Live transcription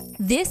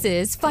This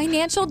is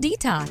Financial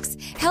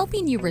Detox,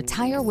 helping you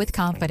retire with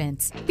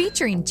confidence,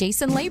 featuring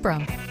Jason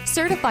Labrum,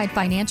 certified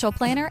financial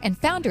planner and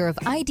founder of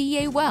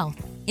IDA Wealth,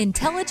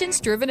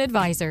 intelligence-driven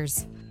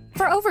advisors.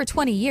 For over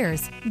 20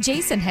 years,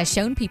 Jason has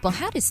shown people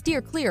how to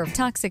steer clear of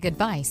toxic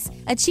advice,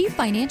 achieve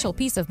financial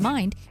peace of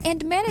mind,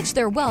 and manage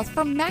their wealth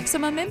for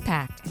maximum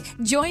impact.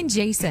 Join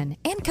Jason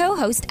and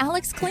co-host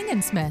Alex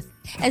Klingensmith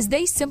as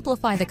they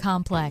simplify the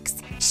complex,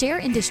 share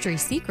industry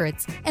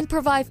secrets, and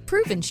provide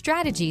proven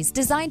strategies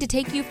designed to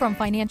take you from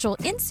financial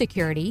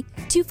insecurity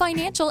to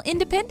financial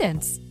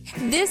independence.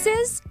 This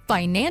is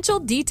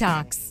Financial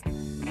Detox.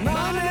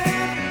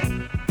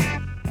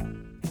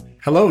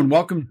 Hello and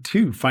welcome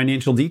to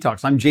Financial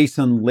Detox. I'm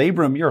Jason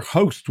Labrum, your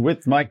host,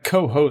 with my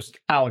co-host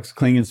Alex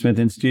Klingensmith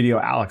in studio.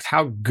 Alex,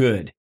 how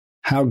good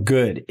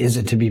is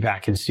it to be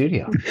back in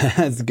studio?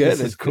 That's good.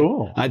 This is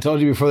cool. I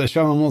told you before the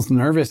show, I'm almost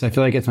nervous. I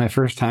feel like it's my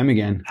first time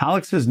again.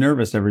 Alex is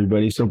nervous,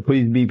 everybody, so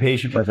please be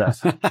patient with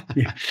us.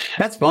 Yeah.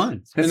 That's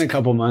fun. It's been a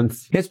couple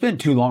months. It's been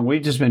too long.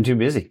 We've just been too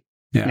busy.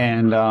 Yeah.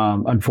 And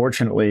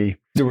unfortunately,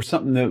 there was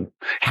something that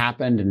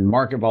happened in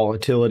market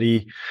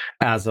volatility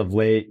as of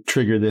late,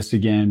 triggered this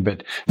again.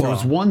 But there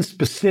was one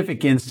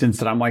specific instance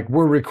that I'm like,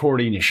 we're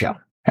recording a show.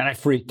 And I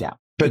freaked out.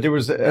 But there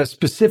was a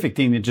specific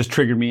thing that just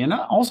triggered me, and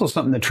also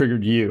something that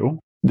triggered you,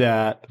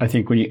 that I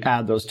think when you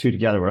add those two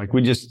together, we're like,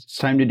 it's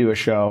time to do a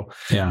show.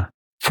 Yeah.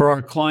 For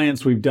our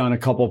clients, we've done a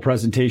couple of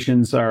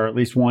presentations, or at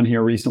least one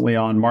here recently,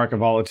 on market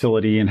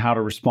volatility and how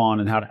to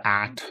respond and how to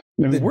act.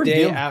 I mean, the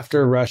day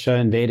after Russia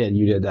invaded,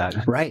 you did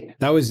that. Right.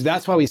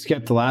 That's why we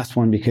skipped the last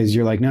one, because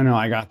you're like, no,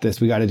 I got this.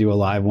 We got to do a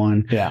live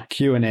one. Yeah.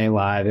 Q&A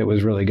live. It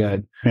was really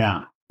good.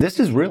 Yeah. This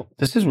is real.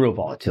 This is real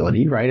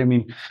volatility, right? I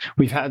mean,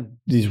 we've had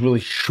these really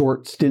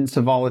short stints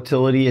of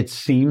volatility. It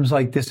seems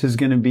like this is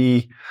going to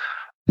be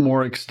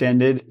more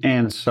extended.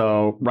 And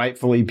so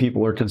rightfully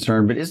people are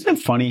concerned. But isn't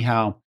it funny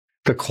how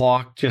the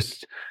clock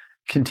just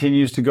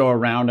continues to go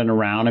around and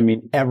around? I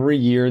mean, every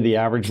year, the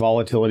average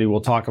volatility,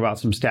 we'll talk about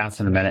some stats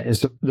in a minute,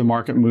 is the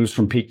market moves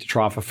from peak to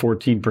trough of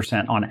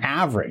 14% on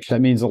average.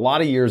 That means a lot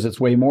of years it's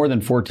way more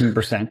than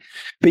 14%.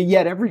 But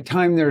yet every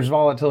time there's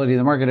volatility in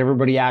the market,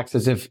 everybody acts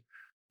as if,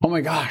 oh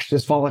my gosh,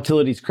 this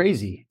volatility is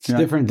crazy. It's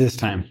different this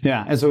time.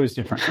 Yeah, it's always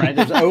different, right?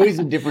 There's always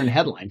a different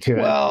headline to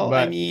it. Well,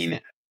 I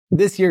mean,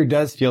 this year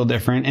does feel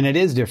different, and it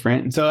is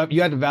different. So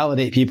you have to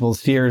validate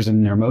people's fears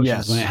and their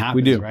emotions when it happens,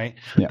 we do. Right?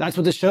 Yeah. That's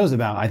what the show's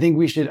about. I think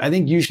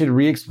you should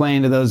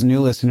re-explain to those new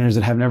listeners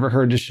that have never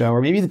heard the show,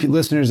 or maybe the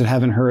listeners that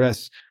haven't heard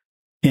us,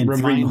 in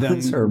remind 3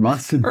 months them, or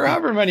months, or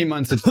however many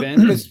months it's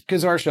been,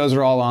 because our shows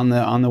are all on the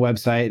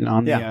website and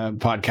on the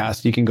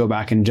podcast. You can go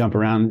back and jump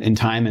around in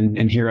time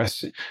and hear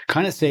us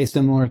kind of say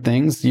similar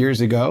things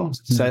years ago.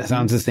 So it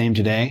sounds the same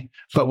today,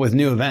 but with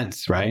new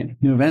events, right?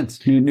 New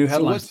events, new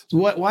headlines. So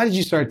why did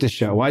you start this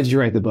show? Why did you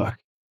write the book?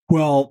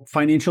 Well,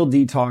 Financial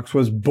Detox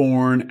was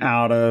born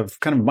out of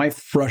kind of my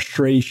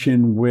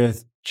frustration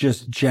with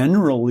just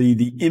generally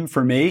the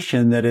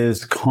information that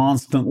is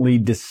constantly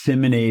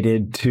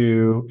disseminated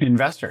to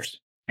investors.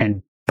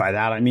 And by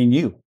that, I mean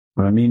you.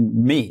 I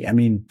mean me. I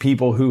mean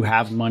people who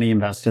have money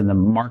invested in the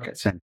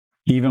markets. And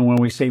even when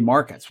we say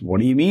markets, what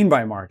do you mean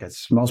by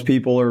markets? Most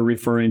people are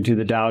referring to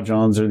the Dow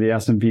Jones or the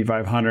S&P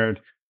 500,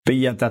 but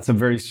yet that's a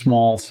very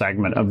small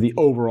segment of the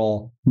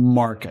overall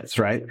markets,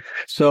 right?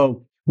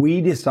 So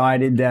we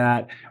decided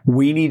that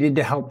we needed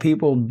to help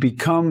people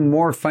become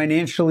more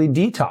financially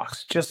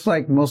detox, just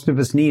like most of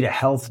us need a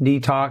health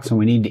detox, and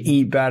we need to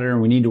eat better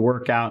and we need to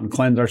work out and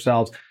cleanse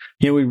ourselves.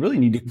 We really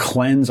need to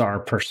cleanse our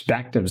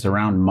perspectives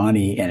around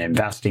money and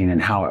investing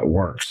and how it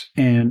works.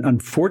 And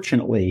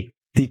unfortunately,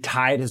 the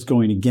tide is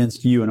going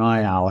against you and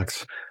I,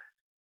 Alex.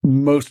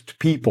 Most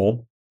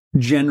people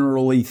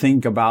generally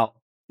think about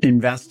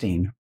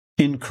investing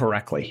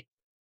incorrectly.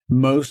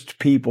 Most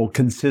people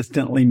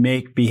consistently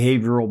make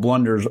behavioral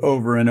blunders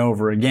over and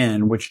over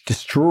again, which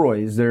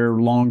destroys their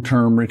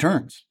long-term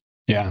returns.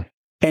 Yeah.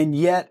 And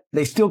yet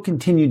they still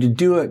continue to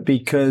do it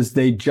because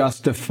they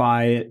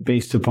justify it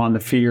based upon the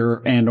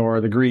fear and or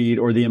the greed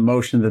or the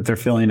emotion that they're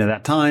feeling at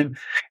that time.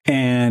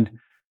 And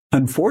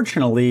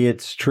unfortunately,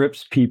 it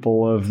strips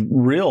people of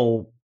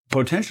real,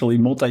 potentially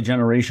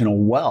multi-generational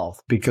wealth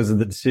because of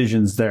the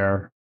decisions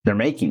they're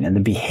making and the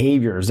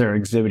behaviors they're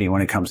exhibiting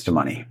when it comes to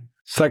money.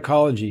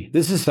 Psychology.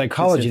 This is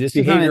psychology. This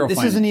behavioral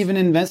isn't even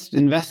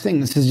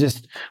investing. This is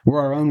just, we're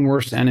our own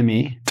worst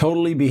enemy.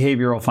 Totally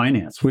behavioral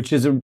finance, which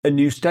is a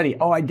new study.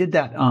 Oh, I did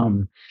that.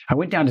 I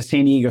went down to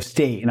San Diego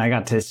State and I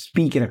got to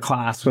speak in a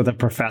class with a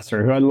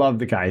professor who I love.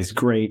 The guy is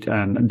great.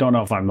 And I don't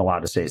know if I'm allowed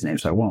to say his name,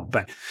 so I won't.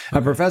 But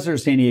a professor at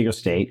San Diego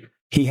State.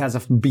 He has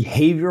a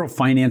behavioral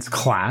finance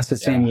class at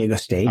San Diego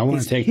State. I want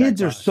These to take that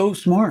kids are so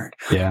smart.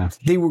 Yeah.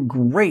 They were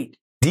great.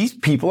 These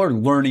people are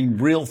learning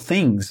real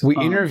things. We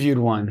interviewed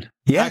one.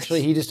 Yes.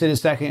 Actually, he just did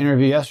his second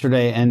interview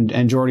yesterday, and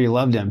Jordy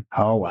loved him.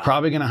 Oh, wow.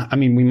 Probably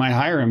we might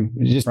hire him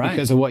just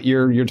because of what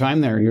your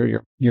time there,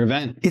 your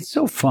event. It's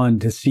so fun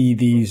to see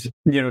these,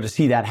 to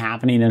see that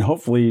happening. And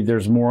hopefully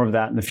there's more of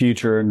that in the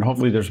future. And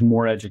hopefully there's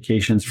more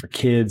educations for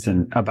kids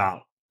and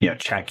about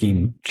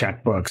checking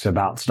checkbooks,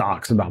 about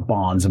stocks, about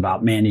bonds,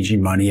 about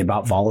managing money,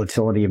 about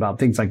volatility, about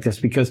things like this,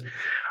 because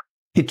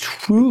it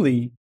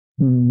truly,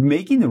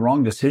 making the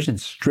wrong decision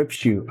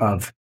strips you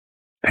of,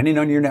 depending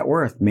on your net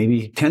worth,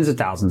 maybe tens of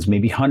thousands,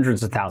 maybe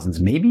hundreds of thousands,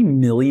 maybe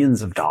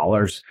millions of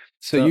dollars.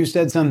 So you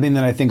said something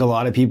that I think a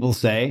lot of people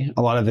say,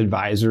 a lot of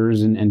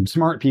advisors and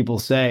smart people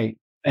say.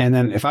 And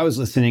then if I was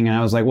listening and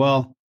I was like,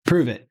 well,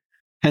 prove it.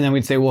 And then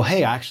we'd say, well,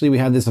 hey, actually, we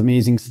have this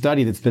amazing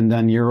study that's been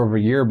done year over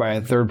year by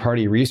a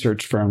third-party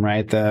research firm,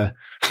 right? The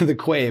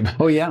QUABE.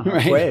 Oh, yeah.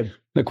 Right? QUABE.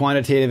 The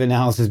Quantitative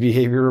Analysis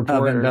Behavior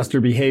Report. Of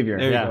investor behavior.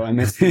 There you go. I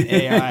missed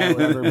AI or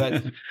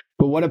whatever.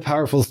 But what a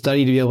powerful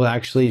study to be able to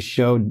actually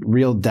show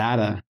real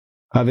data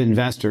of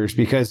investors,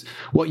 because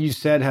what you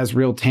said has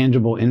real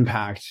tangible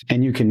impact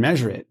and you can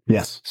measure it.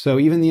 Yes. So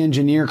even the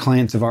engineer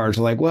clients of ours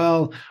are like,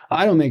 well,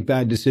 I don't make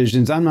bad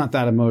decisions. I'm not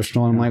that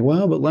emotional. And I'm like,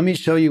 well, but let me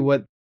show you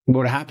what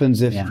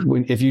happens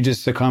if you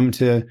just succumb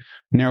to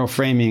narrow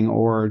framing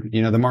or,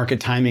 the market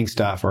timing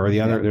stuff or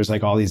the other, there's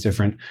like all these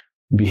different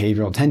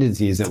behavioral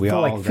tendencies that we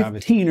all like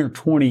 15 or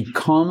 20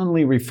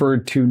 commonly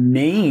referred to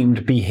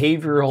named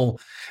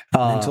behavioral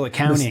mental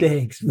accounting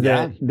mistakes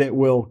that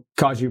will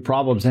cause you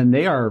problems. And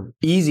they are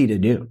easy to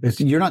do.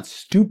 You're not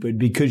stupid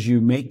because you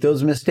make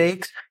those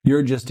mistakes.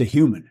 You're just a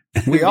human.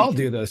 We all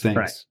do those things.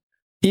 Right.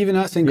 Even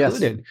us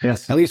included.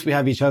 Yes. At least we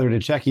have each other to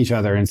check each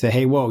other and say,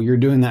 hey, whoa, you're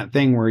doing that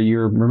thing where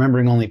you're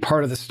remembering only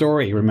part of the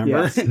story,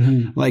 remember? Yes.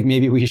 Like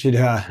maybe we should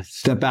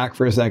step back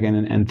for a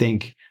second and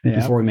think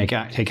before we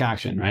take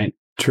action, right?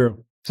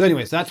 True. So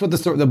anyways, that's what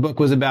the book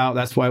was about.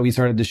 That's why we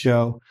started the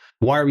show.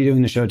 Why are we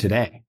doing the show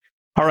today?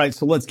 All right,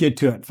 so let's get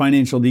to it.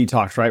 Financial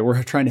detox, right?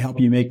 We're trying to help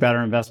you make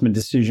better investment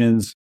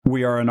decisions.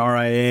 We are an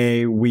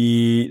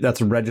RIA.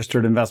 That's a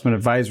registered investment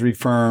advisory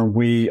firm.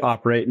 We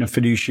operate in a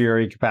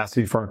fiduciary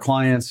capacity for our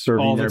clients,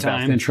 serving their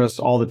best interests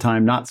all the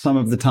time. Not some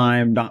of the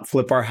time, not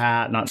flip our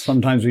hat, not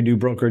sometimes we do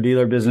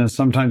broker-dealer business.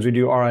 Sometimes we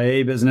do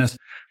RIA business.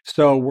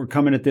 So we're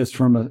coming at this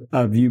from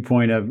a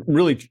viewpoint of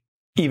really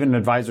even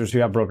advisors who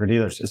have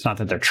broker-dealers. It's not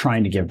that they're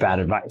trying to give bad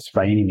advice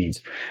by any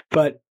means,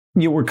 but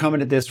we're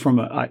coming at this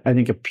from, I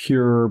think, a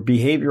pure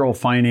behavioral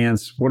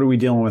finance. What are we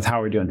dealing with?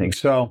 How are we doing things?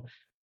 So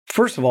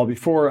first of all,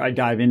 before I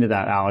dive into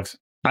that, Alex,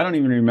 I don't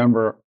even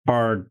remember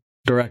our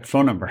direct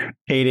phone number,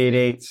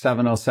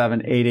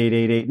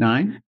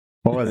 888-707-88889.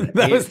 What was it?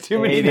 That was too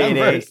many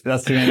numbers.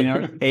 That's too many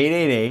numbers.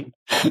 888.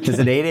 Is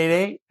it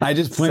 888? I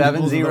just pointed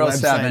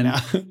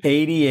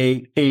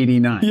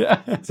 707-8889. Yeah.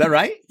 Is that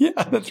right? Yeah,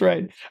 that's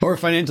right. Or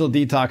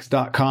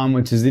financialdetox.com,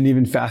 which is an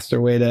even faster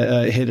way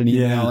to hit an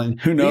email. Yeah. And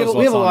who knows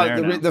we have a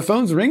lot. The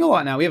phones ring a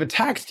lot now. We have a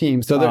tax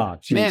team. So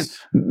man,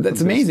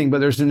 that's amazing. But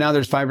there's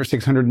 500 or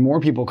 600 more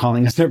people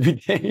calling us every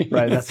day.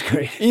 Right. That's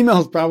great.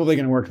 Email's probably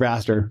going to work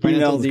faster.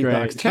 Email's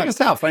great. Check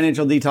us out,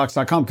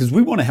 financialdetox.com, because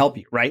we want to help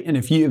you, right? And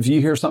if you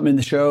hear something in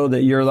the show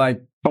that you're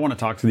like, I want to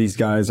talk to these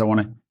guys.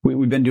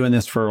 We've been doing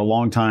this for a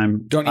long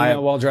time. Don't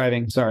email while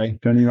driving. Sorry.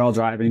 Don't email while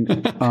driving.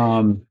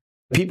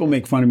 People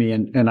make fun of me,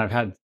 and I've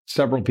had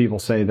several people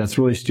say that's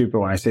really stupid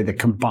when I say the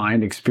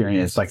combined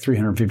experience, like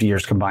 350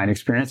 years combined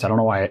experience. I don't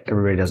know why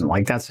everybody doesn't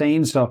like that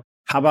saying. So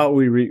how about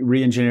we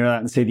re-engineer that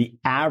and say the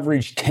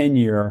average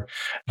tenure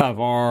of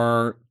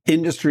our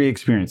industry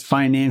experience,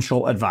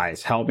 financial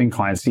advice, helping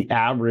clients, the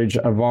average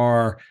of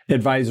our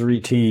advisory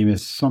team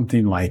is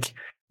something like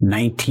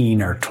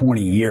 19 or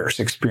 20 years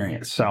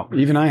experience. So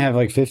even I have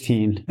like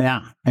 15.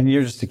 Yeah. And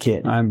you're just a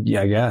kid. I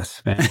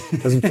guess, man.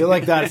 Doesn't feel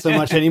like that so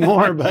much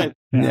anymore, but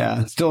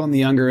yeah, still on the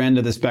younger end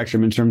of the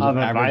spectrum in terms of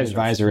average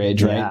advisor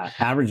age, right? Yeah.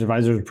 Average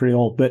advisors are pretty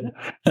old,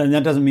 and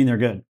that doesn't mean they're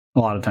good. A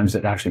lot of times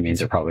it actually means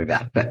they're probably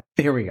bad, but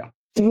here we go.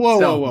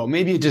 Whoa.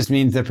 Maybe it just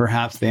means that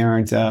perhaps they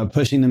aren't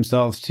pushing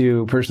themselves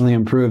to personally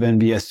improve and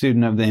be a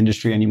student of the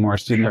industry anymore, a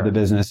student of the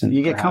business. And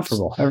you get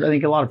comfortable. I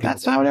think a lot of people.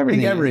 That's how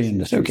everything is. Every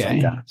industry.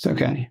 It's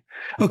okay.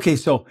 Okay,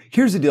 so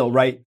here's the deal,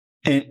 right?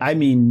 And I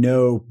mean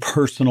no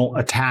personal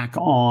attack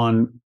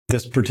on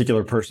this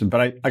particular person,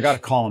 but I got to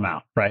call him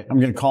out, right? I'm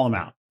going to call him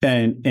out.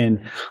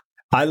 And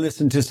I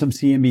listened to some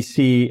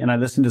CNBC and I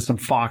listened to some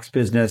Fox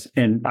Business,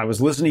 and I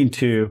was listening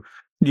to,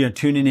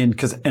 tuning in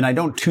and I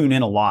don't tune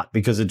in a lot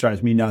because it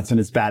drives me nuts and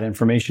it's bad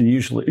information.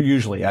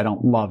 Usually I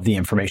don't love the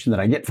information that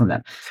I get from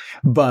them,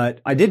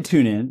 but I did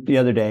tune in the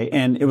other day,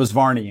 and it was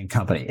Varney and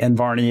Company. And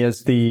Varney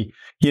is the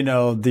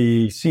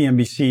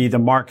CNBC, the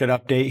market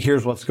update.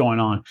 Here's what's going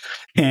on.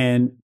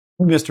 And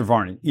Mr.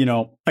 Varney,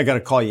 I got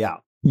to call you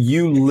out.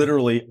 You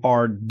literally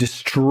are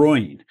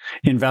destroying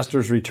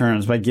investors'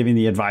 returns by giving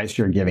the advice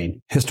you're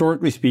giving,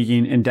 historically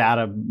speaking, and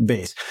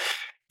database.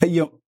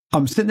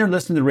 I'm sitting there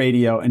listening to the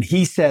radio, and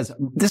he says,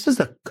 this is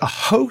a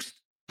host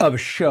of a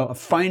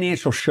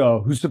financial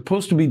show, who's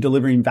supposed to be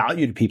delivering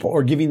value to people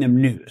or giving them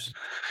news.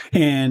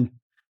 And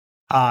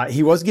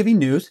he was giving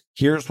news.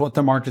 Here's what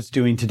the market's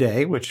doing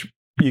today, which,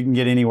 You can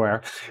get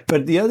anywhere.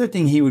 But the other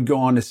thing he would go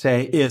on to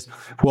say is,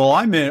 well,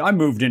 I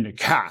moved into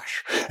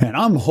cash and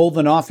I'm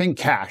holding off in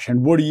cash.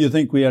 And what do you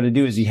think we ought to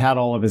do? Is he had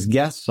all of his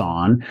guests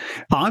on.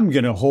 I'm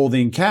going to hold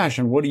in cash.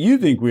 And what do you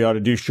think we ought to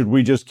do? Should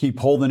we just keep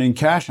holding in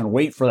cash and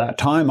wait for that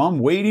time? I'm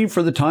waiting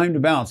for the time to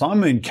bounce.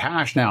 I'm in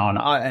cash now.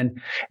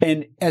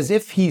 And as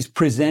if he's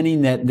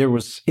presenting that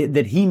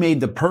that he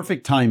made the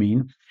perfect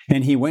timing.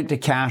 And he went to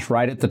cash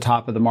right at the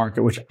top of the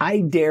market, which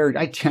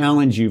I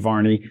challenge you,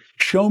 Varney.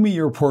 Show me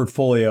your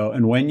portfolio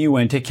and when you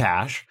went to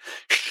cash.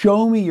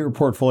 Show me your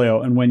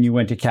portfolio and when you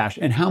went to cash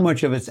and how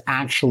much of it's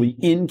actually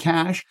in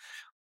cash.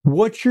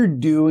 What you're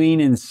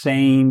doing and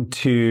saying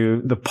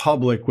to the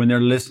public when they're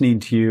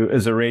listening to you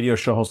as a radio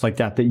show host like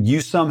that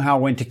you somehow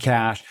went to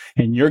cash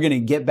and you're going to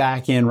get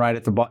back in right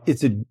at the bottom.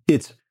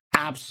 It's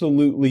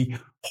absolutely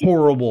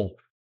horrible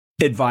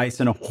advice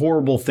and a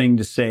horrible thing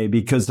to say,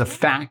 because the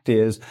fact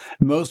is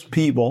most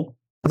people,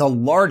 the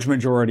large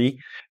majority,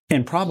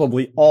 and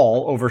probably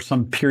all over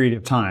some period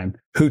of time,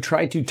 who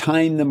try to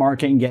time the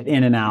market and get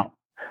in and out,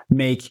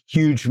 make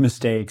huge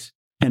mistakes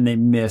and they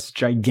miss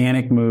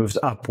gigantic moves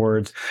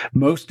upwards.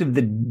 Most of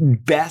the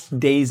best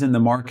days in the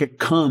market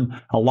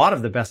a lot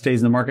of the best days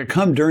in the market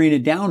come during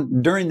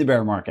the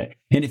bear market.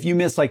 And if you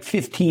miss like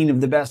 15 of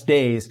the best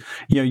days,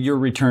 your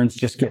returns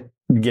just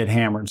get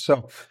hammered.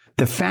 So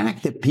the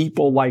fact that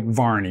people like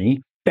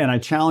Varney, and I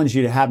challenge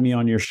you to have me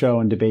on your show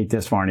and debate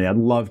this, Varney. I'd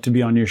love to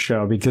be on your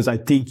show because I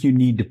think you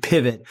need to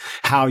pivot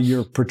how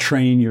you're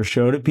portraying your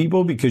show to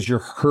people, because you're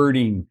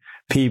hurting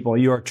people.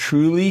 You are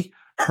truly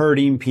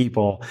hurting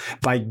people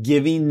by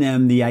giving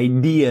them the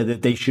idea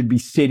that they should be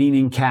sitting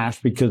in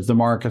cash because the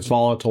market's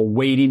volatile,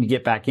 waiting to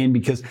get back in,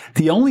 because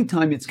the only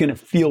time it's going to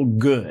feel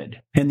good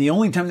and the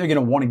only time they're going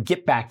to want to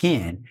get back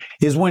in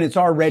is when it's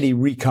already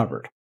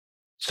recovered.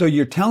 So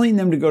you're telling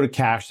them to go to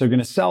cash. They're going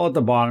to sell at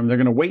the bottom. They're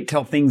going to wait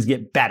till things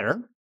get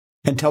better,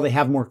 until they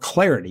have more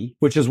clarity,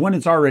 which is when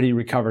it's already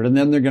recovered. And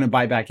then they're going to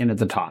buy back in at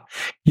the top.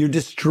 You're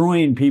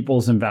destroying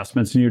people's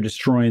investments and you're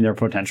destroying their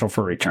potential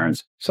for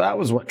returns. So that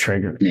was what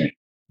triggered me.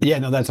 Yeah,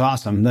 no, that's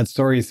awesome. That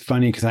story is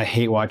funny because I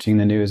hate watching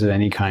the news of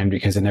any kind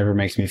because it never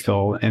makes me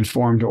feel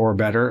informed or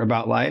better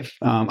about life.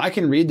 I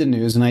can read the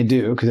news, and I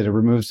do, because it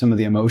removes some of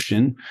the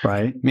emotion.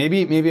 Right.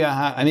 Maybe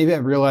I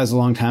realized a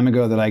long time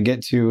ago that I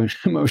get too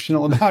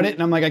emotional about it,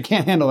 and I'm like, I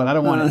can't handle it. I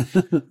don't want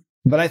it.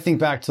 But I think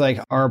back to like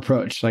our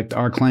approach, like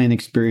our client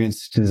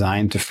experience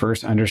designed to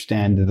first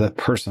understand the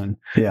person.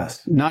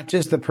 Yes. Not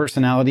just the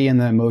personality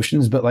and the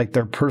emotions, but like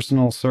their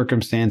personal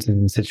circumstances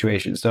and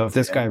situations. So if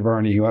this guy,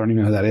 Varney, who I don't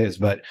even know who that is,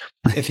 but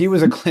if he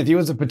was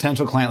a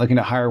potential client looking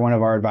to hire one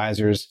of our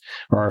advisors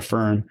or our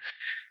firm,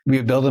 we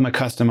would build him a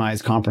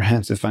customized,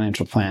 comprehensive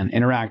financial plan,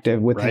 interactive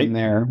with him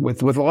there,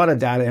 with a lot of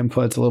data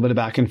inputs, a little bit of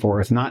back and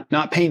forth,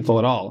 not painful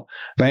at all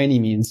by any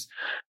means.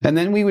 And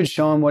then we would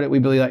show him what it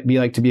would be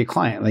like to be a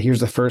client. Like, here's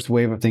the first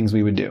wave of things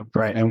we would do.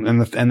 Right.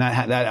 And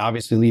that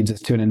obviously leads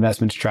us to an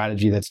investment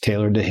strategy that's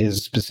tailored to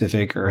his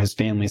specific or his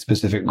family's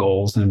specific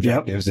goals and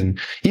objectives, and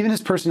even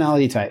his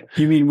personality type.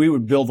 You mean we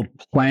would build a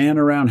plan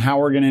around how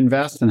we're going to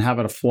invest and have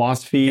a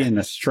philosophy and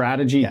a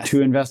strategy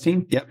to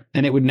investing? Yep.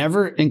 And it would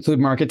never include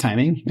market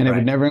timing, and it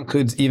would never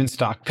includes even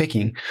stock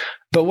picking.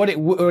 But what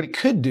it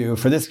could do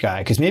for this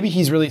guy, because maybe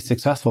he's really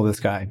successful, this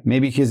guy,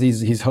 maybe because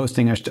he's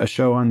hosting a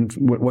show on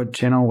what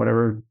channel,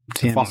 whatever,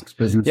 Fox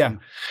Business. Yeah.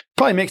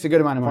 Probably makes a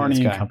good amount of money,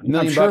 this guy. $1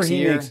 million sure a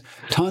year. Makes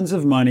tons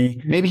of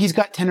money. Maybe he's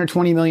got $10 or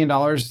 $20 million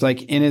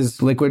like in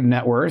his liquid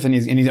net worth, and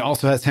he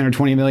also has 10 or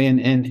 20 million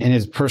in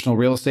his personal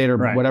real estate or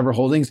whatever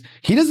holdings.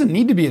 He doesn't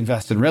need to be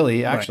invested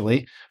really,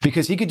 actually,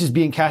 because he could just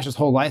be in cash his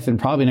whole life and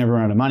probably never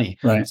run out of money.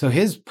 Right. So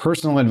his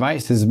personal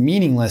advice is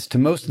meaningless to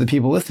most of the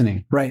people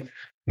listening. Right.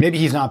 Maybe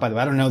he's not, by the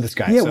way. I don't know this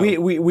guy. Yeah, so.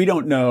 we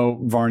don't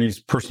know Varney's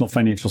personal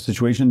financial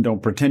situation.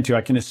 Don't pretend to.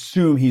 I can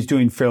assume he's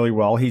doing fairly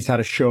well. He's had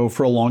a show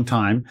for a long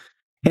time.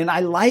 And I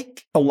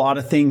like a lot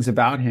of things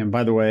about him,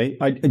 by the way.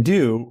 I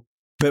do.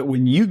 But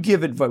when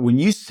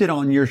you sit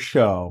on your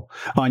show,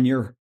 on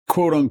your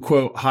quote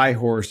unquote high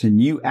horse,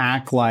 and you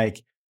act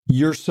like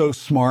you're so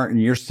smart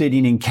and you're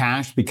sitting in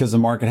cash because the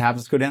market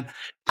happens to go down,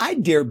 I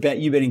dare bet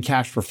you've been in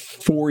cash for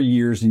 4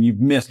 years and you've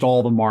missed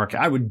all the market.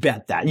 I would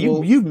bet that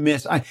you've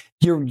missed.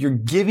 You're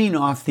giving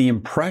off the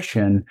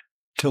impression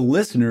to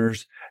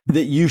listeners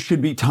that you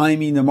should be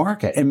timing the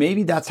market. And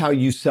maybe that's how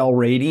you sell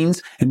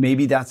ratings. And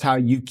maybe that's how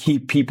you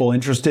keep people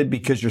interested,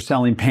 because you're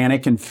selling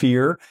panic and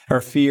fear,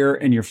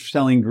 and you're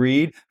selling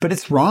greed. But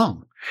it's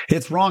wrong.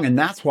 It's wrong. And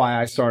that's why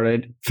I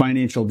started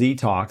Financial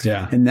Detox.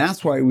 Yeah. And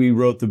that's why we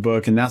wrote the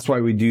book. And that's why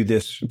we do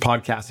this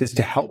podcast, is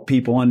to help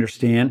people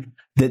understand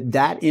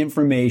that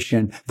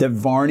information that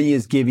Varney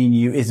is giving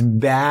you is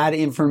bad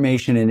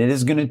information, and it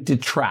is going to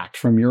detract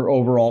from your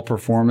overall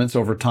performance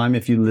over time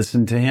if you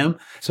listen to him.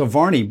 So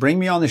Varney, bring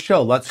me on the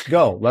show. Let's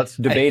go. Let's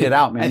debate it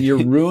out, man.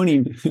 You're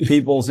ruining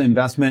people's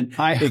investment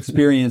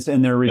experience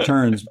and their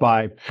returns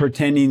by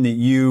pretending that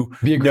you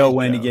know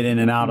when to get in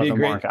and out of the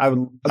market.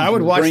 I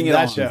would watch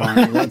that show.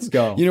 Varney. Let's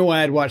go. You know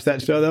why I'd watch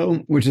that show though?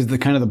 Which is the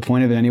kind of the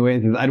point of it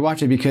anyways, is I'd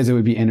watch it because it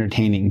would be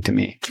entertaining to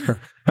me. Sure.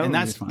 And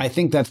I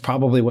think that's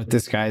probably what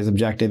this guy's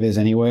objective is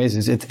anyways,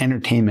 is it's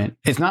entertainment.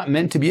 It's not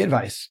meant to be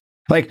advice.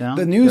 Like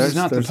the news is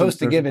not supposed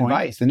to give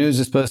advice. The news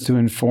is supposed to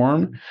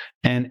inform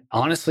and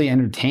honestly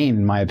entertain,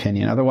 in my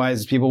opinion.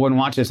 Otherwise, people wouldn't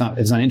watch it. It's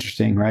not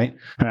interesting, right?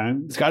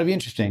 It's got to be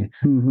interesting.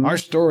 Mm-hmm. Our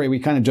story, we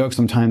kind of joke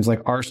sometimes,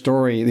 like our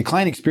story, the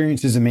client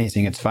experience is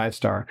amazing. It's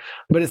 5-star,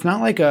 but it's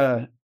not like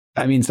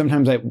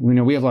sometimes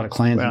we have a lot of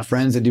clients and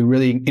friends that do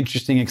really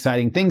interesting,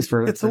 exciting things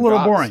it's a little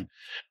jobs. Boring.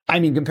 I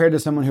mean, compared to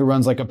someone who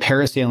runs like a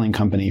parasailing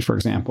company, for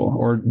example,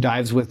 or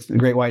dives with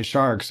great white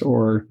sharks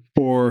or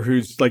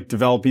who's like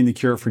developing the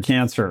cure for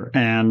cancer.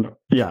 And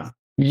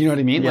you know what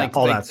I mean? Yeah,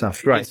 all that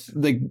stuff. Right.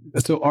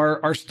 So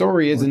our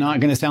story is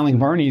not going to sound like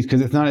Barney's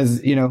because it's not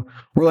as,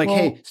 we're like,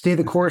 hey, stay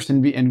the course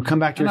and come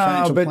back to your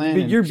financial plan.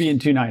 But you're being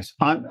too nice.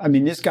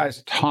 This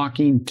guy's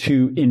talking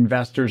to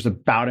investors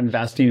about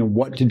investing and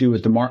what to do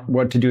with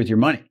what to do with your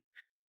money.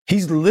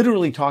 He's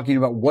literally talking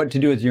about what to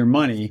do with your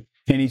money.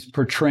 And he's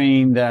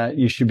portraying that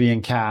you should be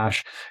in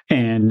cash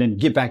and then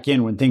get back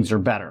in when things are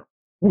better,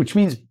 which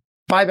means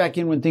buy back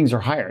in when things are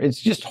higher. It's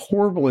just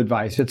horrible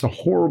advice. It's a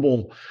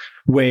horrible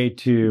way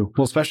to...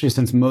 Well, especially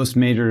since most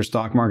major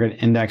stock market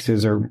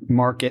indexes or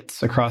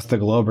markets across the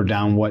globe are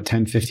down,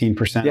 10,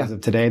 15% as of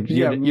today,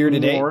 year to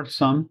date? More,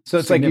 some. So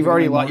it's like you're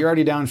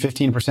already down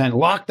 15%.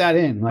 Lock that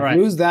in.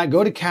 Lose that,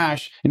 go to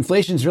cash.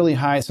 Inflation's really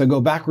high, so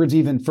go backwards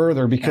even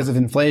further because of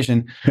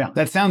inflation. Yeah.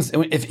 That sounds...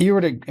 If you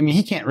were to...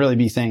 he can't really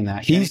be saying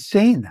that. He's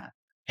saying that.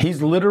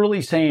 He's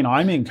literally saying,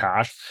 I'm in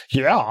cash.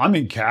 Yeah, I'm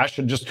in cash.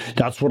 And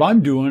that's what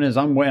I'm doing is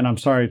I'm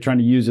sorry, trying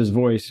to use his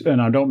voice.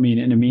 And I don't mean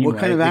it in a mean way. What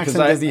kind of accent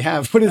does he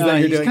have? What is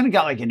that? He's kind of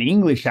got like an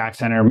English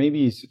accent, or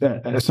maybe he's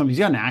got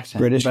an accent.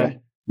 British?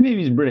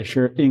 Maybe he's British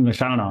or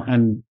English. I don't know.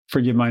 And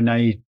forgive my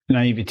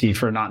naivety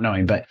for not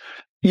knowing. But,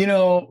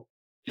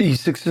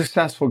 he's a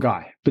successful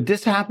guy. But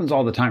this happens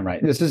all the time,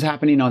 right? This is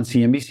happening on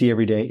CNBC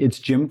every day. It's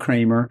Jim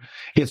Cramer.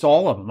 It's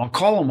all of them. I'll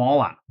call them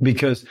all out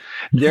because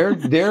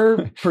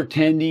they're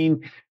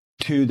pretending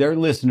to their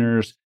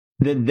listeners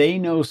that they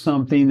know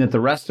something that the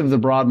rest of the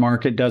broad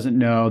market doesn't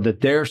know,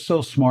 that they're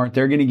so smart,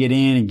 they're going to get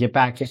in and get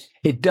back.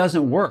 It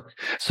doesn't work.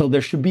 So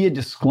there should be a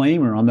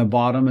disclaimer on the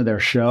bottom of their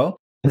show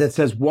that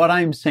says what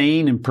I'm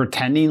saying and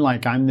pretending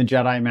like I'm the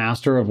Jedi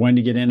Master of when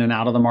to get in and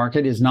out of the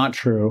market is not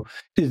true.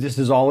 This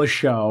is all a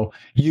show.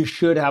 You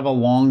should have a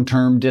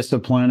long-term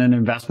discipline and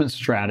investment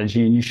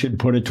strategy, and you should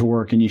put it to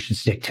work and you should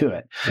stick to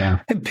it. Yeah.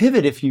 And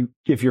pivot if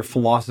your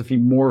philosophy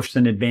morphs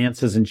and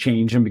advances and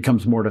changes and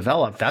becomes more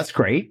developed. That's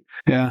great.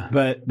 Yeah.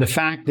 But the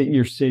fact that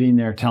you're sitting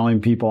there telling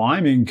people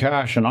I'm in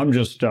cash and I'm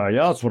just,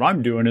 that's what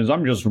I'm doing is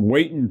I'm just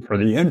waiting for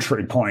the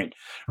entry point.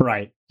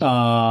 Right.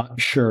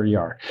 Sure you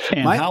are.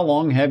 And how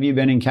long have you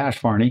been in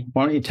cash, Barney?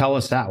 Why don't you tell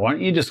us that? Why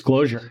don't you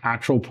disclose your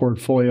actual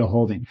portfolio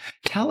holding?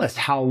 Tell us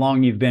how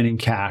long you've been in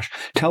cash.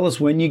 Tell us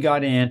when you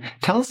got in.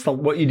 Tell us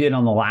what you did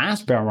on the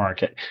last bear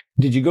market.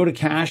 Did you go to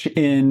cash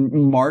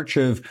in March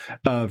of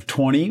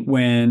 20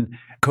 when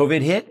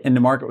COVID hit and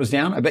the market was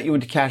down? I bet you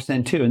went to cash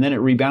then too. And then it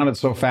rebounded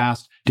so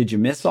fast. Did you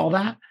miss all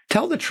that?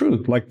 Tell the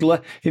truth. Like,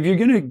 if you're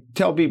going to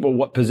tell people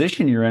what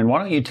position you're in, why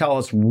don't you tell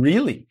us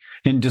really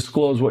and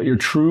disclose what your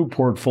true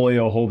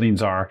portfolio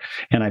holdings are?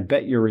 And I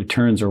bet your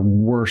returns are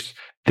worse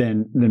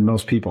than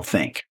most people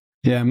think.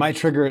 Yeah, my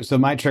trigger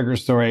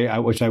story,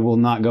 which I will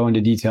not go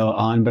into detail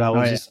on, but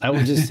I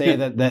will just say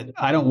that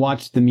I don't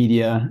watch the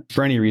media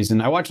for any reason.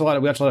 We watch a lot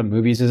of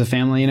movies as a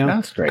family,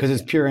 That's great. Because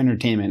it's pure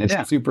entertainment.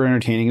 It's super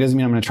entertaining. It doesn't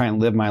mean I'm going to try and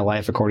live my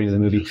life according to the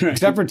movie.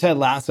 Except for Ted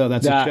Lasso,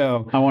 that's a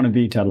show. I want to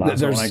be Ted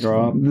Lasso when I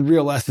grow up.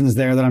 Real lessons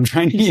there that I'm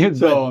trying to use.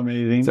 So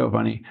amazing. So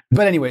funny.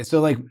 But anyway,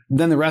 so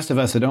then the rest of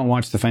us that don't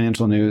watch the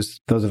financial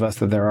news, those of us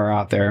that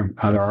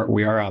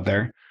we are out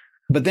there.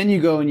 But then you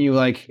go and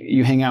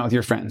you hang out with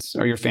your friends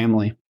or your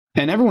family.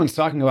 And everyone's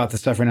talking about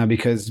this stuff right now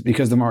because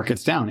the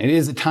market's down. It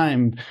is a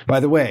time, by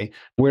the way,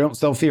 we don't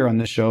sell fear on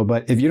this show,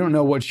 but if you don't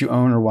know what you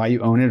own or why you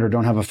own it or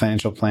don't have a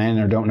financial plan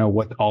or don't know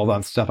what all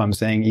that stuff I'm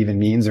saying even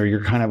means, or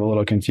you're kind of a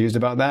little confused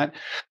about that,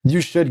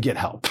 you should get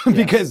help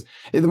because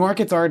the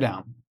markets are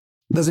down.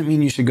 Doesn't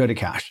mean you should go to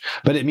cash,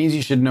 but it means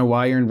you should know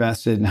why you're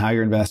invested and how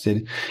you're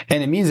invested.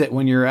 And it means that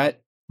when you're at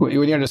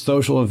a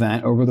social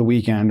event over the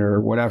weekend or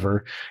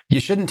whatever, you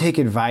shouldn't take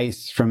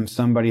advice from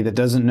somebody that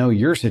doesn't know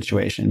your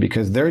situation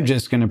because they're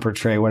just going to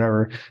portray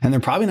whatever. And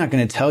they're probably not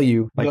going to tell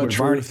you the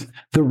truth,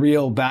 the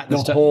real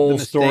whole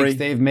the story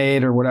they've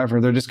made or whatever.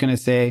 They're just going to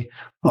say,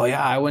 oh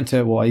yeah, I went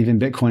to, even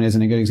Bitcoin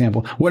isn't a good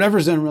example.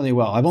 Whatever's done really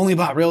well. I've only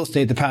bought real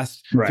estate the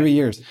past 3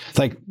 years. It's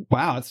like,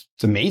 wow, it's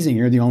amazing.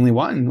 You're the only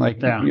one.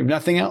 You have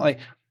nothing else.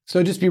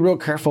 So just be real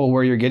careful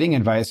where you're getting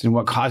advice and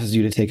what causes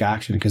you to take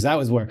action. Because that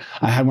was where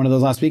I had one of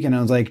those last week and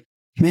I was like,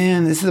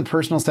 man, this is a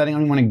personal setting. I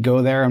don't want to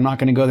go there. I'm not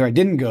going to go there. I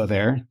didn't go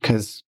there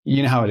because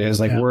you know how it is.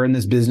 We're in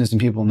this business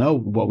and people know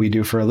what we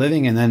do for a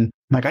living. And then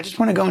I just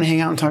want to go and hang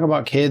out and talk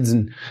about kids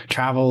and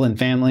travel and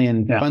family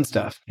and fun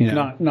stuff.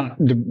 Not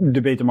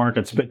debate the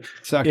markets, but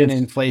suck in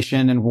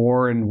inflation and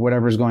war and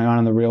whatever's going on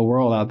in the real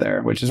world out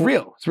there, which is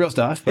real. It's real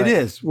stuff. It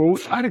is. Well,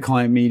 I had a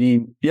client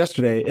meeting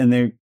yesterday and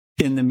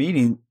in the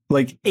meeting,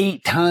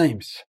 8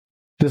 times,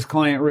 This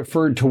client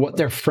referred to what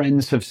their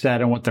friends have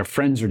said and what their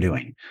friends are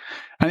doing.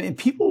 I mean,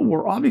 people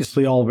were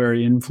obviously all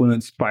very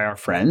influenced by our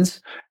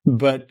friends,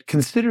 but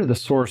consider the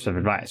source of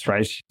advice,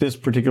 right? This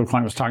particular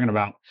client was talking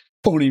about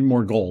owning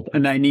more gold,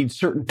 and I need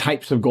certain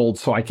types of gold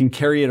so I can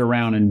carry it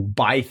around and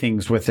buy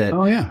things with it.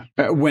 Oh, yeah.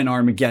 When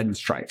Armageddon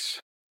strikes.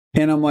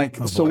 And I'm like,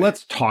 so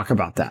let's talk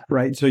about that,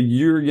 right? So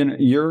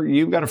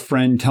you've got a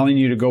friend telling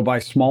you to go buy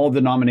small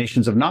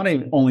denominations of not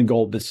only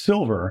gold, but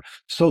silver,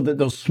 so that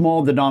those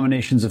small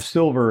denominations of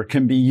silver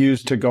can be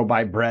used to go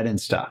buy bread and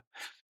stuff.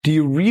 Do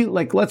you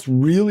let's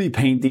really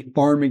paint the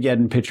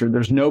Armageddon picture.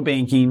 There's no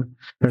banking.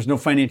 There's no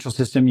financial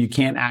system. You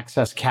can't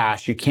access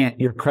cash.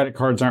 Your credit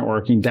cards aren't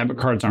working. Debit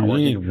cards aren't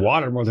working. You need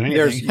water more than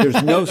anything.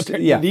 There's no,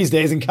 these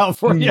days in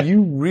California. Do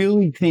you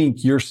really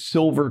think your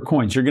silver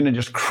coins, you're going to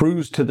just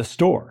cruise to the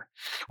store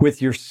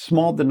with your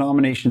small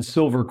denomination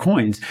silver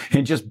coins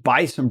and just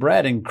buy some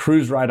bread and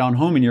cruise right on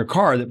home in your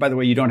car that, by the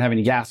way, you don't have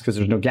any gas because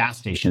there's no gas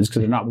stations because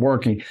they're not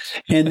working.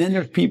 And then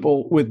there's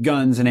people with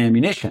guns and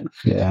ammunition.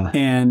 Yeah.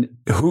 And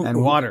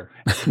water.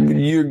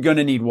 You're going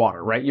to need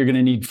water, right? You're going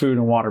to need food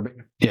and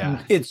water.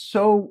 Yeah. It's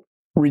so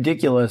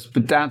ridiculous,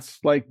 but that's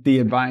like the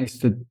advice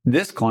that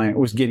this client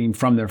was getting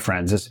from their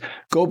friends is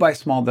go buy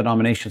small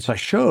denominations. So I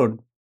showed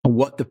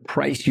what the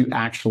price you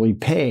actually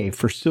pay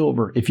for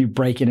silver if you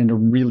break it into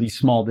really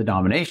small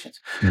denominations.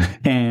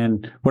 Mm-hmm.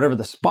 And whatever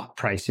the spot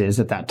price is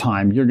at that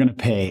time, you're going to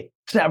pay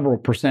several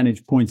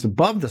percentage points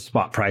above the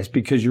spot price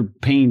because you're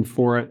paying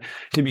for it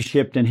to be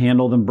shipped and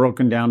handled and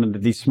broken down into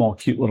these small,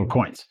 cute little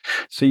coins.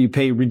 So you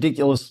pay a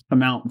ridiculous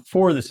amount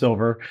for the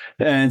silver.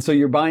 And so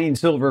you're buying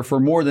silver for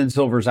more than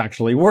silver's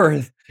actually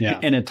worth. Yeah.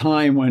 In a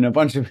time when a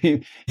bunch of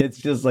people, it's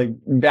just like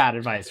bad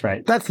advice,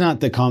 right? That's not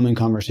the common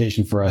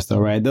conversation for us though,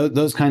 right?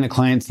 Those kind of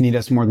clients need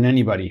us more than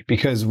anybody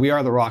because we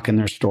are the rock in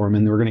their storm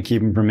and we're going to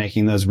keep them from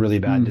making those really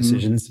bad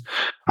decisions.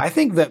 I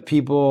think that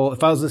people,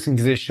 if I was listening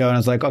to this show and I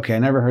was like, okay, I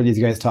never heard these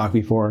guys talk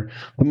before.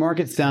 The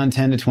market's down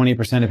 10 to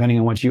 20% depending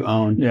on what you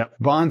own. Yep.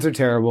 Bonds are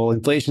terrible.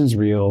 Inflation's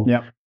real.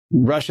 Yep.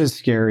 Russia's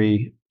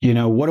scary.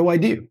 What do I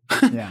do?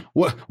 Yeah.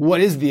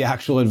 What is the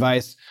actual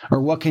advice,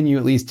 or what can you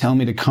at least tell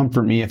me to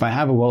comfort me if I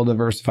have a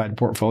well-diversified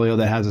portfolio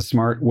that has a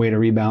smart way to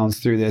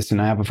rebalance through this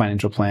and I have a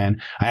financial plan,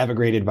 I have a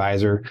great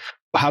advisor,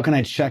 how can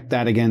I check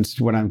that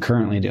against what I'm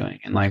currently doing?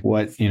 And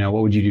what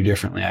would you do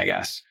differently, I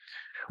guess?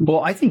 Well,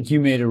 I think you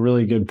made a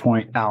really good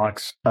point,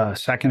 Alex, a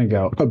second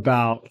ago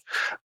about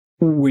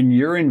when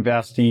you're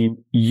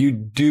investing, you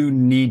do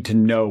need to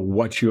know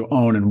what you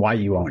own and why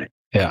you own it.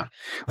 Yeah.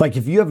 Like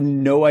if you have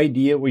no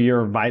idea what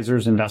your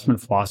advisor's investment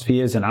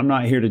philosophy is, and I'm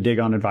not here to dig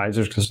on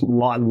advisors because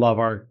I love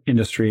our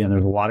industry and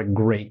there's a lot of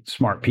great,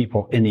 smart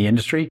people in the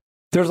industry.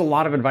 There's a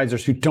lot of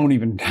advisors who don't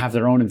even have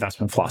their own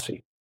investment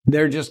philosophy.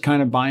 They're just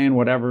kind of buying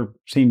whatever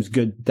seems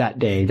good that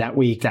day, that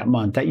week, that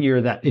month, that year,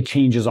 that it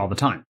changes all the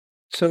time.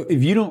 So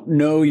if you don't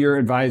know your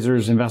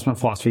advisor's investment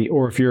philosophy,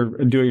 or if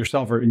you're a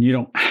do-it-yourselfer and you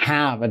don't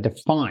have a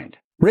defined,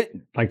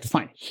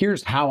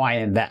 here's how I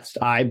invest.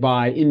 I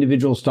buy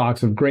individual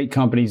stocks of great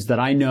companies that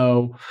I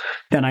know,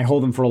 and I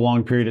hold them for a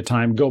long period of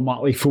time, go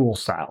Motley Fool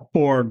style.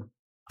 Or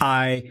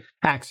I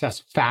access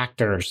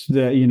factors,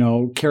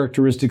 the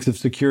characteristics of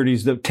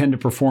securities that tend to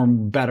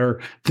perform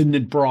better than the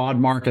broad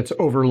markets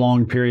over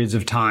long periods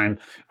of time,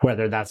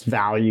 whether that's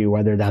value,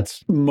 whether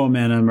that's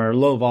momentum or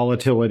low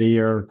volatility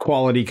or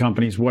quality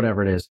companies,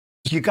 whatever it is.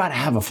 You got to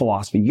have a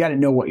philosophy. You got to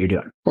know what you're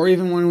doing. Or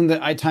even when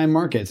I time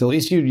markets, at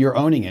least you're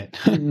owning it.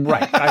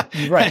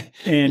 Right. Right.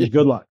 And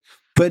good luck.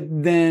 But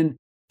then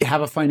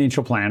have a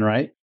financial plan,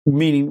 right?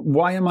 Meaning,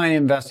 why am I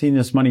investing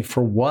this money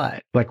for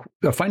what? Like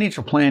a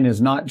financial plan is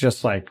not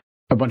just like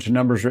a bunch of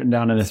numbers written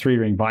down in a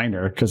 3-ring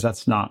binder, because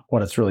that's not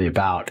what it's really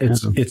about.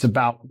 It's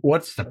about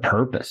what's the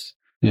purpose?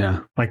 Yeah.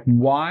 Like,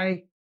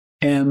 why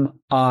am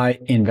I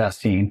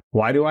investing?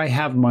 Why do I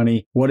have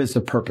money? What is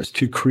the purpose?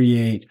 To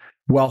create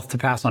wealth to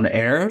pass on to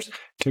heirs,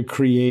 to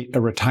create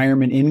a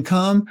retirement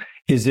income?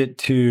 Is it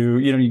to,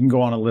 you can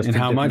go on a list. And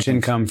how much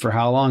income for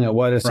how long at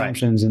what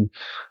assumptions? Right. And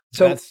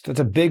so that's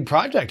a big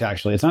project,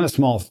 actually. It's not a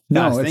small thing you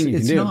can do.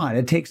 It's not.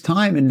 It takes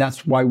time, and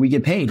that's why we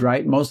get paid,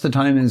 right? Most of the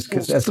time is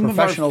because as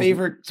professionals.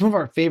 Some of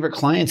our favorite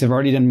clients have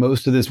already done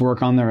most of this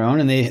work on their own,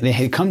 and they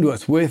had come to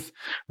us with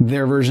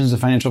their versions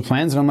of financial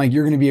plans. And I'm like,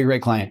 you're going to be a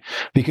great client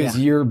because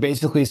you're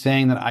basically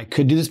saying that I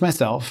could do this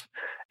myself.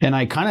 And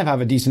I kind of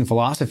have a decent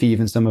philosophy,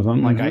 even some of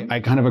them. Like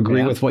I kind of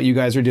agree with what you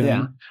guys are doing.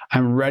 Yeah.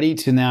 I'm ready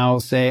to now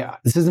say,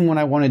 this isn't what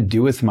I want to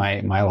do with my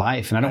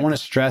life. And I don't want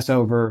to stress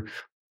over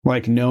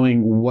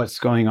knowing what's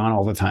going on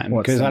all the time.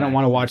 Because I don't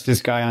want to watch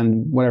this guy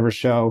on whatever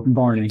show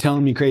Barney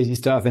telling me crazy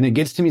stuff. And it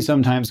gets to me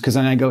sometimes because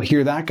then I go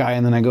hear that guy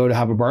and then I go to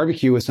have a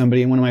barbecue with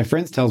somebody and one of my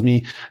friends tells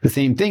me the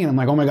same thing. And I'm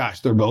like, oh my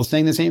gosh, they're both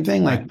saying the same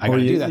thing. Like, I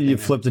gotta do that. You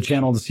flip the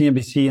channel to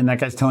CNBC and that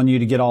guy's telling you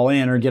to get all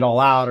in or get all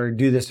out or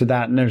do this or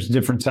that. And there's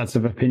different sets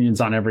of opinions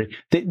on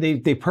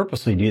they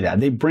purposely do that.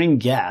 They bring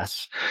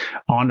guests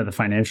onto the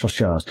financial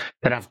shows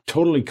that have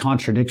totally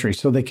contradictory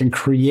so they can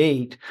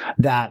create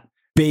that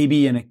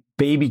baby in a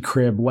baby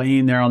crib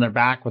laying there on their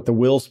back with the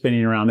wheel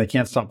spinning around. They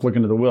can't stop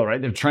looking at the wheel,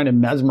 right? They're trying to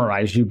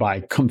mesmerize you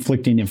by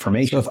conflicting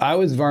information. So if I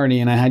was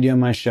Varney and I had you on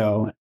my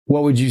show,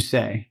 what would you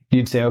say?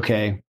 You'd say,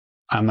 okay,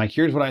 I'm like,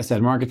 here's what I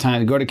said, market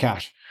time, go to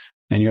cash.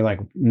 And you're like,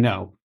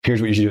 no,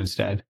 here's what you should do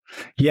instead.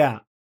 Yeah.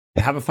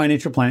 Have a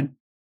financial plan.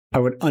 I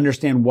would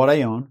understand what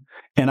I own,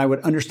 and I would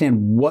understand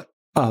what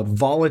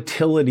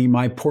volatility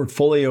my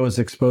portfolio is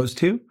exposed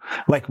to.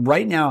 Like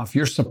right now, if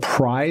you're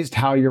surprised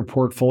how your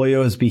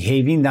portfolio is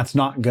behaving, that's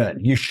not good.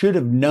 You should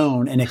have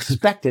known and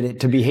expected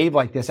it to behave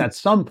like this at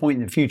some point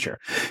in the future,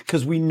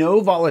 because we know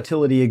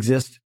volatility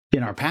exists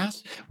in our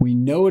past. We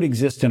know it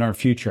exists in our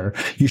future.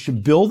 You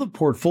should build a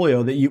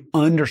portfolio that you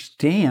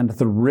understand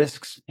the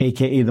risks,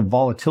 aka the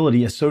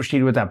volatility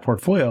associated with that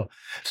portfolio,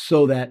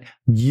 so that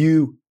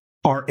you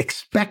are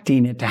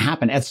expecting it to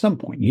happen at some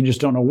point. You just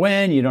don't know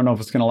when. You don't know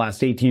if it's going to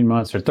last 18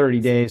 months or 30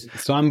 days.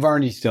 So I'm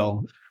Varney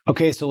still.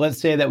 Okay, so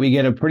let's say that we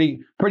get a pretty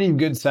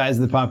good size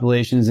of the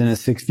population is in a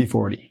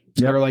 60-40.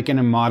 They're like in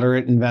a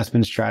moderate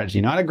investment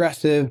strategy, not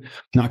aggressive,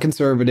 not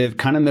conservative,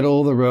 kind of middle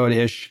of the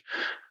road-ish.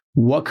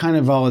 What kind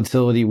of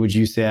volatility would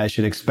you say I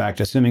should expect,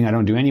 assuming I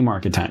don't do any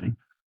market timing?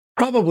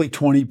 Probably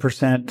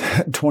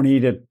 20%, 20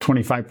 to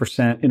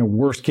 25% in a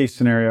worst case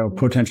scenario,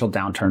 potential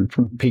downturn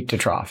from peak to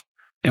trough.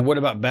 And what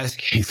about best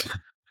case?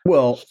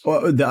 Well,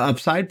 the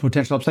upside,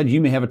 potential upside, you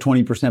may have a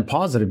 20%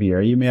 positive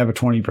year. You may have a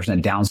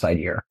 20% downside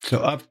year. So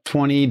up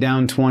 20,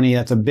 down 20,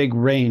 that's a big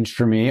range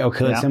for me.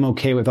 Okay, I'm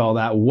okay with all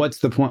that. What's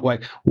the point?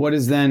 Like, what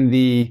is then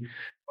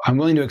I'm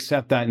willing to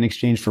accept that in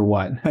exchange for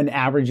what? An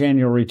average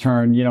annual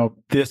return.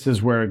 This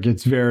is where it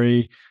gets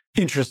very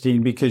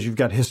interesting, because you've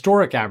got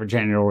historic average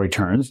annual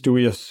returns. Do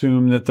we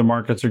assume that the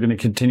markets are going to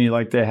continue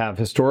like they have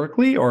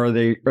historically, or are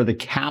the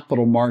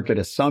capital market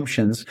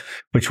assumptions,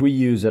 which we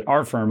use at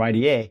our firm,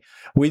 IDA,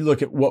 we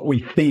look at what we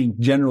think,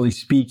 generally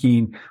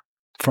speaking,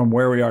 from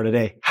where we are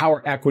today, how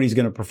are equities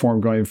going to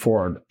perform going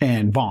forward,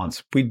 and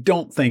bonds. We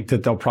don't think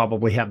that they'll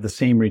probably have the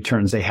same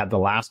returns they had the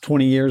last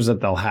 20 years that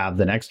they'll have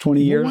the next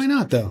 20 years. Well, why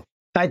not though?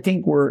 I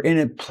think we're in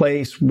a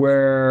place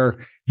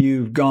where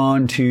you've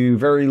gone to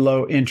very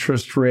low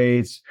interest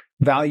rates.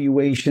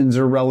 Valuations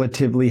are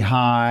relatively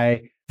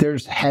high.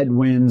 There's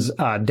headwinds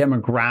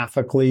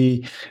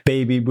demographically,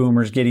 baby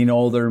boomers getting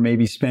older,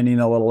 maybe spending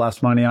a little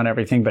less money on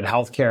everything but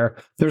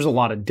healthcare. There's a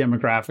lot of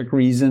demographic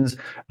reasons.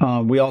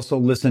 We also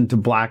listen to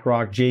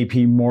BlackRock,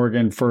 JP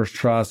Morgan, First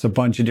Trust, a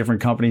bunch of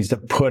different companies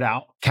that put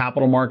out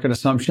capital market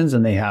assumptions,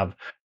 and they have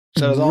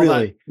So does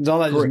all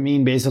that just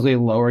mean basically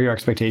lower your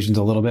expectations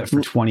a little bit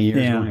for 20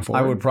 years going forward?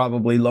 I would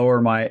probably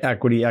lower my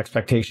equity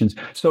expectations.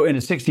 So in a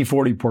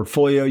 60-40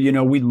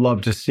 portfolio, we'd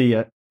love to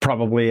see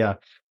probably a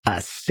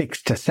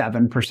 6 to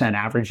 7%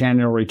 average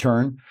annual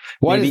return.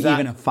 Maybe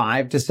even a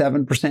 5 to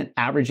 7%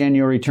 average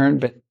annual return.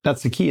 But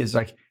that's the key, is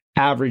like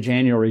average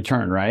annual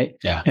return, right?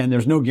 Yeah. And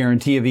there's no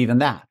guarantee of even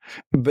that.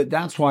 But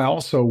that's why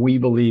also we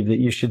believe that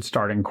you should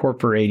start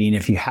incorporating,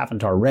 if you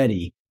haven't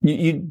already,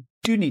 you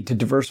do need to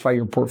diversify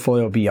your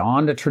portfolio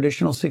beyond a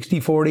traditional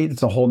 60-40.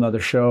 It's a whole nother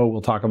show.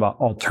 We'll talk about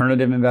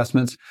alternative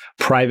investments,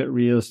 private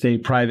real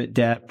estate, private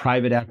debt,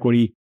 private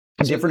equity,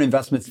 different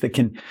investments that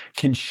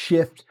can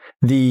shift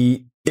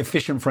the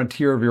efficient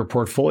frontier of your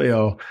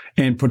portfolio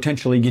and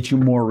potentially get you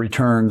more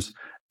returns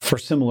for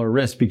similar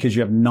risk, because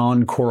you have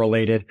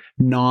non-correlated,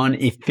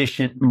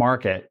 non-efficient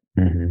market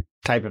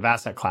type of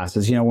asset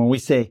classes. When we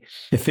say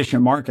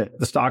efficient market,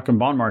 the stock and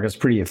bond market is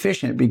pretty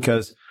efficient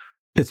because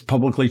it's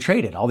publicly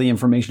traded. All the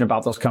information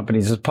about those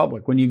companies is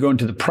public. When you go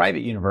into the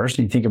private universe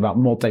and you think about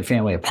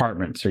multifamily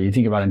apartments, or you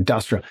think about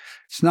industrial,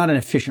 it's not an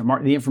efficient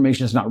market. The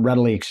information is not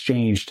readily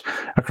exchanged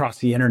across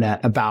the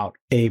internet about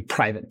a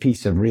private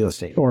piece of real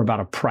estate or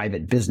about a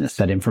private business.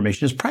 That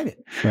information is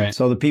private. Right.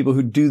 So the people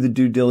who do the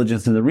due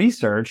diligence and the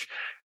research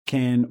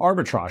can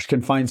arbitrage,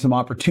 can find some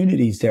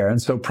opportunities there.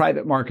 And so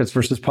private markets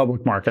versus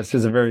public markets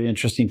is a very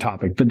interesting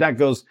topic, but that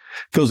goes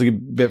a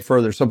bit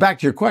further. So back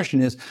to your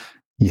question is,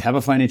 you have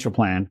a financial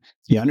plan,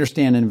 you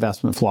understand an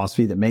investment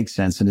philosophy that makes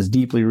sense and is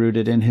deeply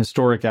rooted in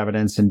historic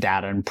evidence and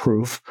data and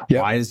proof.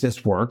 Yep. Why does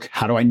this work?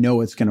 How do I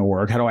know it's going to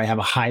work? How do I have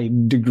a high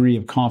degree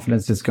of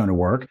confidence it's going to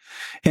work?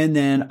 And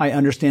then I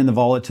understand the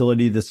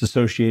volatility that's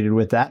associated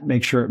with that,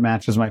 make sure it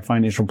matches my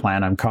financial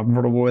plan. I'm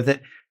comfortable with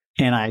it,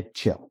 and I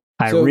chill.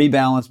 I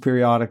rebalance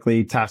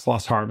periodically, tax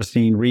loss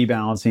harvesting,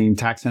 rebalancing,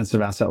 tax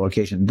sensitive asset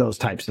location, those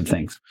types of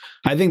things.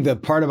 I think the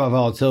part about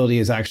volatility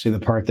is actually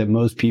the part that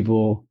most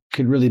people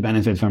could really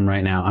benefit from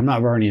right now. I'm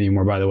not Varney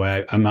anymore, by the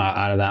way. I'm not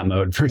out of that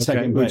mode for a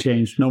second. We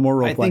changed. No more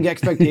role play. I think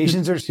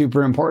expectations are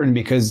super important,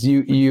 because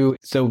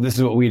so this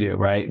is what we do,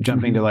 right?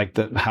 Jumping to like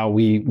how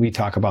we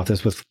talk about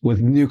this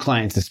with new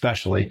clients,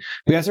 especially.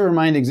 We have to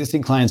remind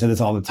existing clients of this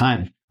all the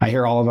time. I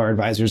hear all of our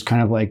advisors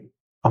kind of like,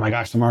 oh my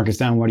gosh, the market's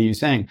down. What are you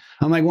saying?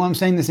 I'm like, well, I'm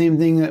saying the same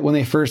thing that when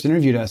they first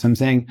interviewed us. I'm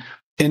saying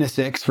in a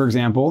 6, for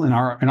example, in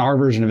our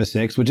version of a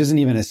 6, which isn't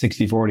even a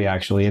 60-40,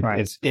 actually,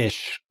 it's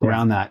ish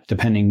around that,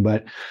 depending,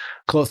 but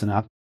close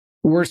enough.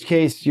 Worst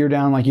case, you're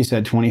down, like you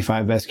said,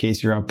 25. Best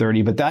case, you're up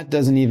 30. But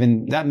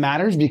that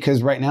matters,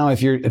 because right now,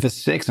 if a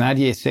 6, an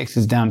IDA 6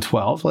 is down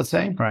 12, let's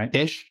say, right,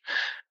 ish,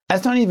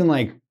 that's not even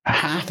like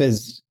half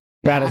as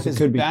bad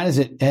as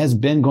it has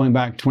been going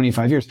back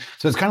 25 years.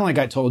 So it's kind of like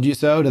I told you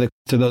so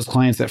to those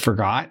clients that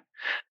forgot,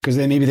 because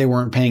maybe they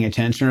weren't paying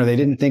attention or they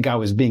didn't think I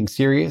was being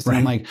serious. Right. And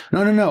I'm like,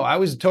 no, I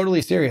was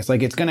totally serious.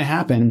 Like, it's going to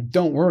happen.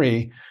 Don't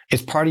worry.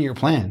 It's part of your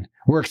plan.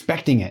 We're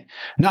expecting it.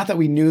 Not that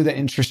we knew the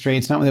interest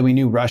rates, not that we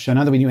knew Russia,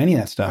 not that we knew any of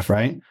that stuff,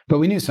 right? But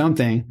we knew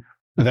something.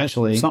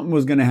 Eventually, something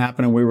was going to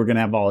happen and we were going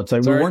to have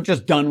volatility. We weren't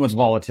just done with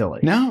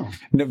volatility. No.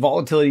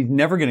 Volatility is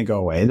never going to go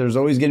away. There's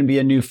always going to be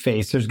a new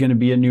face. There's going to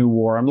be a new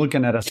war. I'm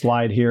looking at a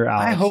slide here,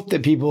 Alex. I hope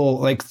that people,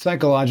 like,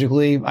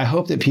 psychologically, I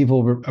hope that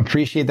people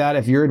appreciate that.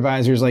 If your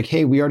advisor is like,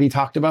 hey, we already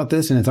talked about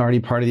this and it's already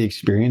part of the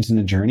experience and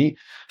the journey.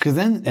 Because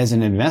then as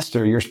an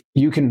investor,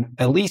 you can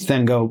at least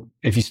then go,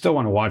 if you still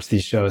want to watch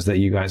these shows that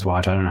you guys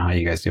watch, I don't know how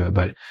you guys do it,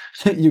 but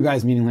you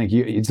guys, meaning like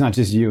you, it's not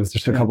just you, it's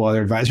just a couple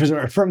other advisors that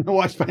are from the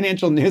Watch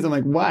Financial News. I'm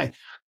like, why?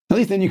 At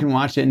least then you can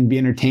watch it and be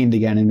entertained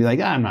again and be like,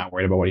 I'm not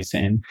worried about what he's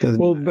saying.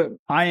 Well, but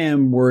I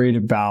am worried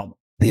about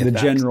the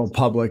general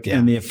public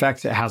and the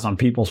effects it has on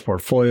people's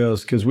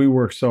portfolios, because we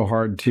work so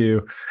hard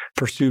to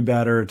pursue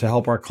better, to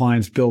help our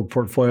clients build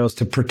portfolios,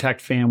 to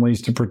protect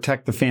families, to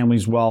protect the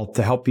family's wealth,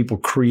 to help people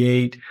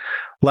create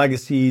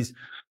legacies.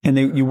 And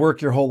you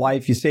work your whole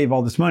life, you save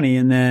all this money,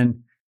 and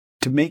then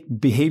to make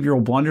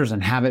behavioral blunders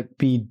and have it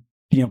be,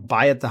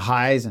 buy at the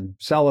highs and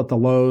sell at the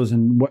lows,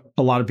 and what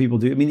a lot of people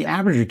do. I mean, the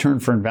average return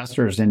for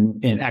investors in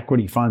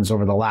equity funds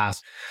over the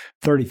last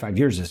 35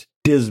 years is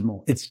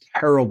dismal. It's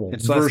terrible.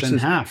 It's less than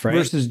half, right?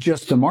 Versus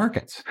just the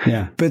markets.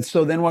 Yeah. But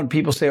so then when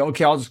people say,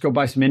 okay, I'll just go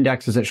buy some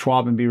indexes at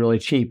Schwab and be really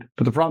cheap.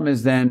 But the problem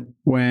is then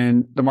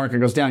when the market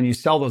goes down, you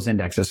sell those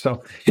indexes.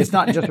 So it's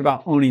not just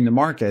about owning the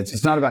markets.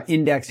 It's not about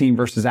indexing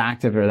versus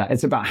active or that.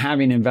 It's about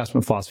having an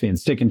investment philosophy and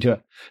sticking to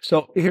it.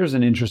 So here's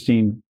an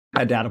interesting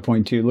data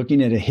point too,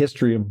 looking at a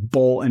history of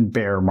bull and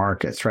bear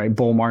markets, right?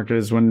 Bull market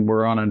is when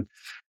we're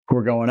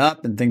going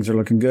up and things are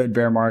looking good.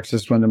 Bear markets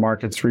is when the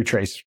markets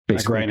retrace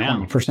basically like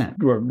right 20%.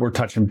 We're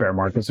touching bear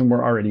markets and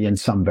we're already in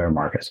some bear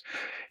markets.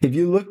 If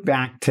you look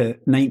back to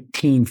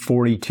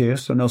 1942,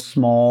 so no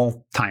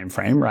small time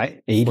frame,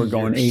 right? We're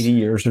going 80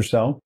 years or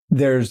so.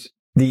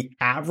 The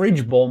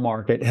average bull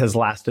market has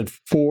lasted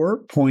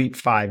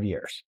 4.5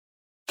 years.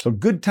 So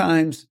good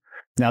times.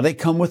 Now, they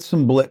come with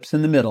some blips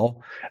in the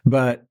middle,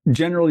 but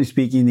generally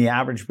speaking, the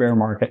average bear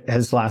market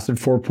has lasted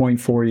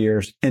 4.4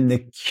 years. And the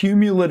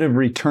cumulative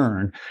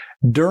return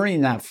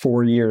during that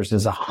 4 years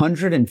is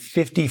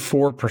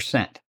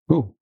 154%.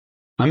 Ooh,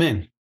 I'm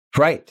in.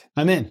 Right.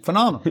 I'm in.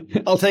 Phenomenal.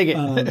 I'll take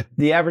it.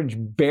 The average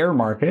bear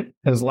market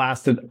has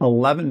lasted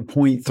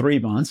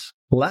 11.3 months,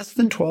 less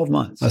than 12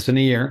 months. Less than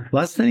a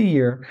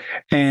year.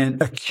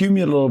 And a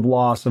cumulative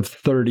loss of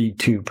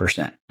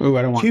 32%. Ooh,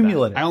 I don't want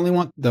cumulative. That. I only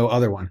want the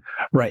other one.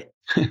 Right.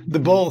 The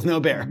bull, no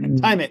bear.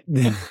 Time it.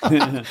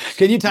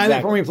 Can you time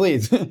it for me,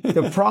 please?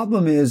 The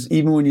problem is,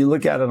 even when you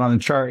look at it on a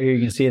chart here, you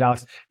can see it,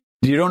 Alex,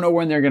 you don't know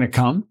when they're going to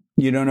come.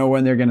 You don't know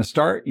when they're going to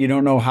start. You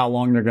don't know how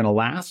long they're going to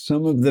last.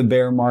 Some of the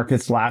bear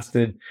markets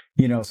lasted,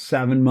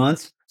 7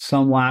 months.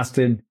 Some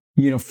lasted,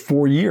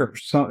 4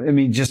 years. So, I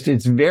mean,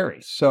 it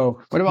varies.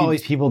 So what about all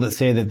these people that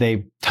say that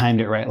they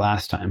timed it right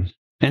last time?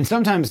 And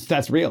sometimes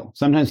that's real.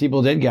 Sometimes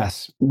people did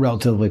guess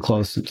relatively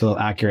close to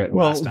accurate.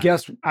 Well,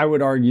 I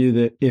would argue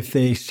that if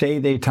they say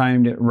they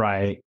timed it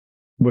right,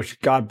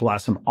 which God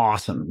bless them,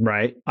 awesome,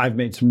 right? I've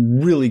made some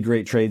really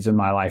great trades in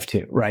my life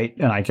too, right?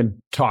 And I could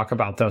talk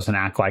about those and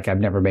act like I've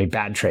never made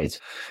bad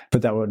trades,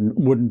 but that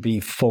wouldn't be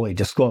fully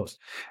disclosed.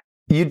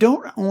 You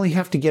don't only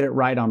have to get it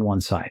right on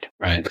one side.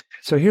 Right.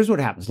 So here's what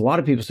happens. A lot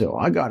of people say,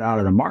 I got out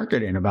of the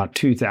market in about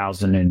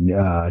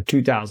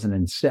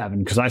 2007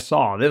 because I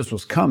saw this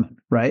was coming,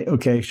 right?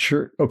 Okay,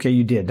 sure. Okay,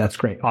 you did. That's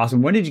great.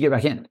 Awesome. When did you get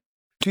back in?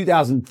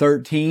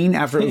 2013,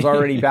 after it was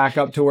already back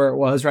up to where it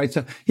was, right?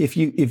 So if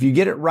you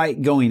get it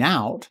right going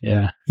out,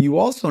 you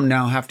also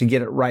now have to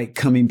get it right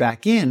coming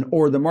back in,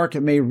 or the market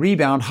may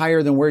rebound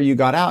higher than where you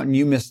got out and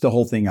you missed the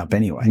whole thing up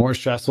anyway. More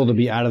stressful to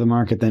be out of the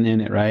market than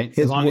in it, right?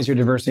 As long as you're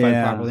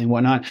diversified properly and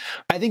whatnot.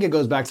 I think it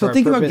goes back to our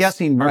purpose. About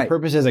guessing, our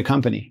purpose as a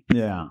company.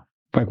 Yeah.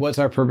 Like, what's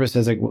our purpose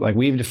as like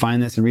we've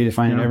defined this and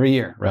redefine it every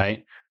year,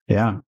 right?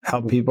 Yeah.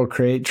 Help people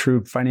create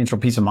true financial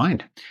peace of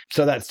mind.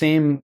 So that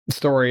same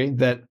story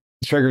that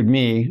triggered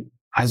me,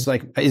 I was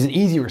like, is an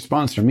easy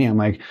response for me. I'm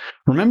like,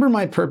 remember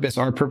my purpose,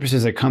 our purpose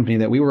as a company,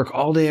 that we work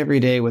all day, every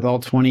day with all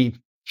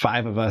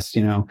 25 of us,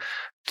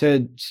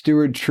 to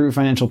steward true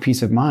financial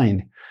peace of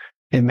mind.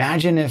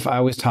 Imagine if I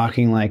was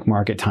talking like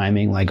market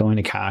timing, like going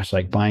to cash,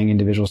 like buying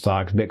individual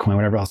stocks, Bitcoin,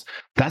 whatever else.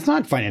 That's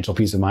not financial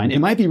peace of mind. It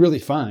might be really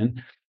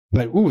fun,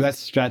 but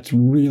that's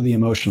really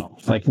emotional,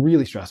 like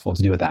really stressful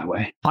to do it that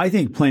way. I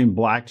think playing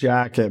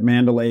blackjack at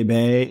Mandalay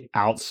Bay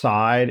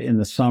outside in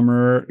the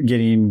summer,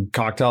 getting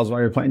cocktails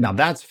while you're playing, now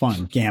that's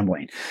fun,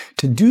 gambling.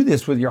 To do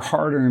this with your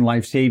hard-earned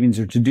life savings,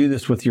 or to do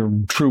this with your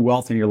true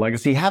wealth and your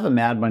legacy, have a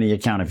Mad Money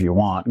account if you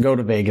want. Go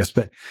to Vegas,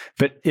 but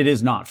it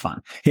is not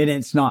fun.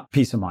 It's not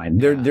peace of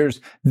mind.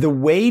 There's the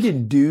way to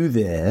do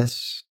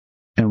this.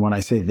 And when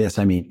I say this,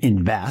 I mean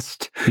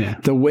invest. Yeah.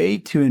 The way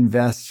to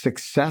invest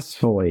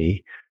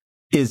successfully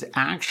is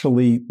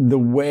actually the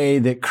way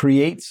that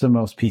creates the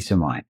most peace of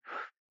mind.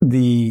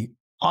 The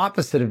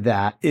opposite of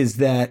that is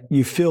that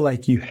you feel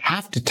like you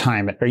have to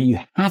time it, or you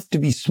have to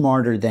be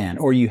smarter than,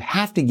 or you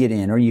have to get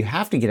in, or you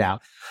have to get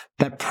out.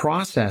 That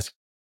process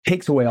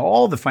takes away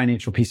all the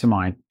financial peace of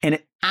mind, and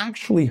it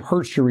actually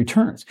hurts your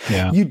returns.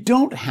 Yeah. You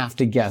don't have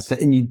to guess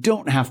it, and you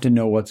don't have to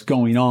know what's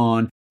going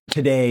on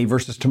today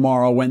versus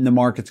tomorrow, when the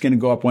market's going to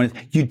go up.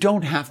 You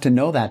don't have to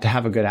know that to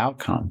have a good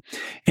outcome.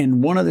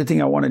 And one other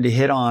thing I wanted to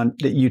hit on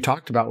that you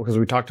talked about, because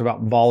we talked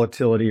about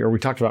volatility, or we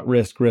talked about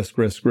risk,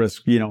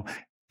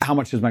 how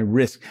much is my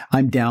risk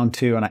I'm down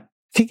to? And I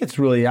think it's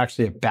really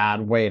actually a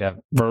bad way to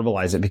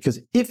verbalize it, because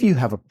if you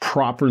have a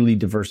properly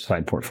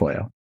diversified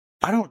portfolio,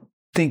 I don't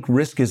think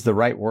risk is the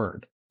right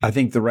word. I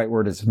think the right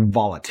word is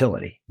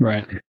volatility.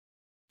 Right.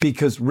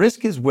 Because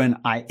risk is when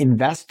I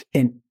invest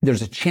and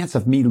there's a chance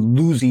of me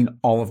losing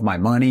all of my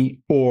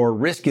money, or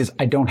risk is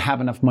I don't have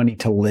enough money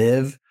to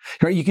live.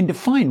 Right? You can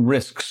define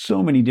risk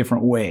so many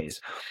different ways,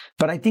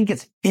 but I think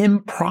it's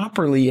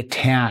improperly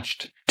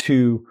attached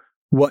to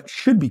what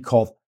should be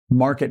called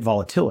market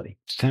volatility.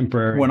 It's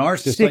temporary. When our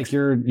just like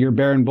your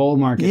bear and bull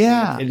market.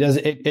 Yeah. It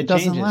doesn't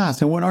doesn't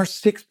last. And when our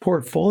SIX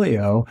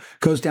portfolio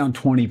goes down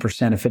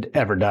 20%, if it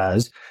ever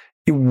does,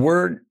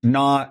 we're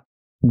not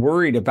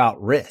worried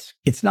about risk.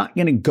 It's not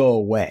going to go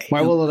away.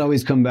 Why will it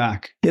always come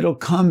back? It'll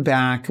come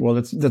back. Well,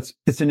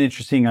 it's an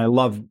interesting, I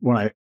love when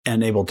I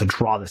am able to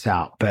draw this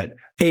out, but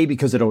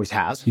because it always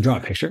has. You draw a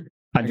picture?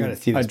 I got to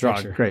see this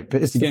picture. Great.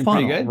 But it's the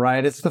funnel, pretty good,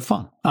 right? It's the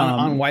funnel.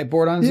 On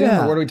whiteboard on Zoom?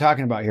 Or what are we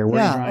talking about here? What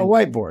are you drawing? A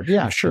whiteboard.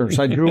 Yeah, sure.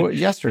 So I drew it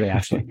yesterday,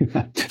 actually.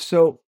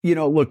 So,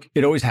 look,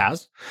 it always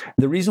has.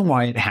 The reason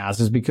why it has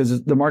is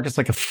because the market's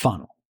like a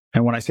funnel.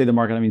 And when I say the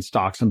market, I mean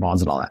stocks and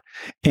bonds and all that.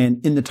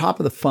 And in the top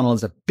of the funnel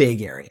is a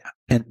big area.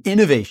 And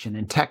innovation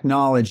and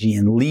technology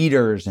and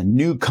leaders and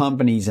new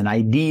companies and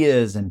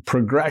ideas and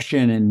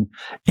progression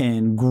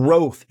and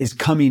growth is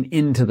coming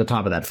into the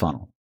top of that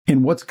funnel.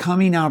 And what's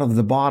coming out of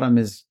the bottom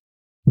is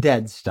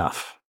dead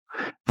stuff.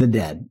 The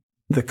dead,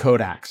 the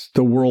Kodaks,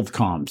 the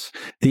WorldComs,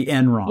 the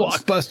Enrons.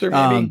 Blockbuster,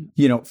 maybe.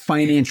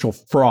 Financial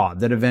fraud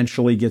that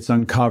eventually gets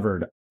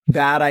uncovered.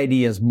 Bad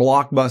ideas,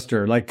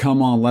 Blockbuster, like,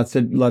 come on, let's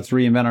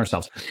reinvent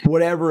ourselves.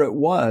 Whatever it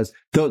was,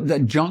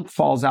 the junk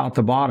falls out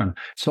the bottom.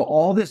 So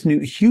all this new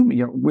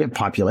human, we have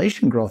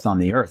population growth on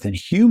the earth, and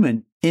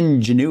human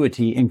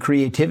ingenuity and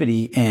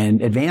creativity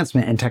and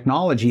advancement and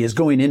technology is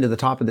going into the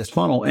top of this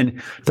funnel.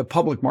 And the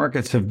public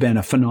markets have been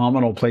a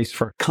phenomenal place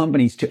for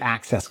companies to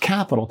access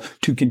capital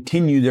to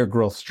continue their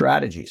growth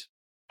strategies.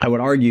 I would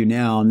argue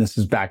now, and this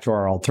is back to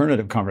our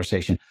alternative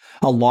conversation,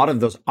 a lot of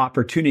those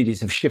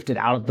opportunities have shifted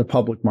out of the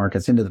public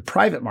markets into the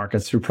private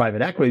markets through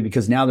private equity,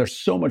 because now there's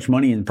so much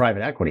money in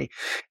private equity.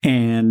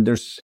 And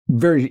there's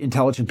very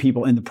intelligent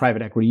people in the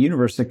private equity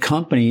universe that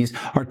companies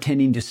are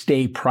tending to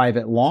stay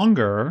private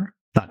longer.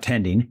 Not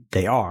tending,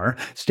 they are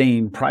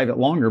staying private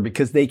longer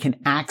because they can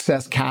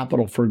access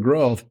capital for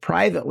growth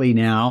privately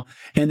now,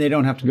 and they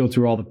don't have to go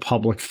through all the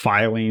public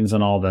filings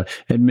and all the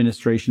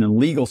administration and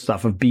legal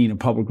stuff of being a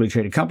publicly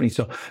traded company.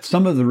 So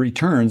some of the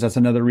returns, that's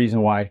another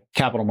reason why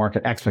capital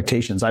market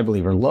expectations, I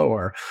believe, are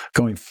lower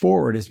going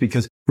forward, is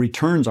because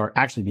returns are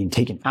actually being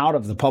taken out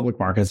of the public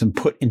markets and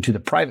put into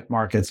the private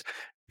markets,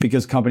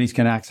 because companies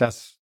can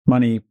access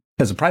money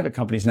as a private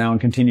companies now and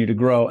continue to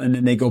grow. And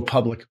then they go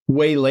public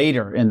way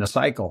later in the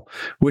cycle,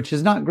 which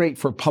is not great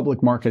for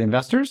public market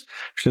investors,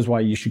 which is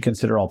why you should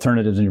consider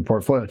alternatives in your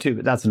portfolio too.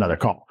 But that's another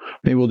call.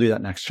 Maybe we'll do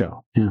that next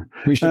show. Yeah.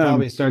 We should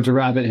probably start to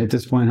wrap it at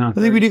this point, huh?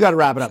 I think we do got to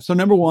wrap it up. So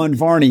number one,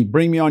 Varney,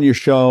 bring me on your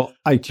show.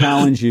 I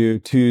challenge you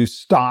to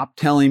stop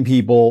telling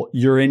people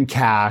you're in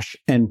cash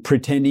and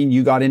pretending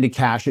you got into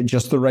cash at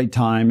just the right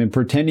time, and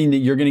pretending that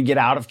you're going to get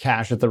out of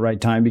cash at the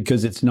right time,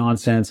 because it's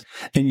nonsense.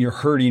 And you're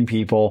hurting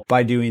people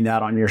by doing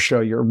that on your show.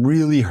 You're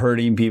really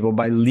hurting people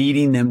by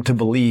leading them to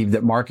believe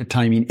that market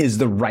timing is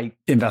the right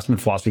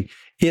investment philosophy.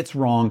 It's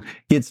wrong.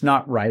 It's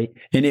not right.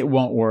 And it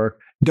won't work.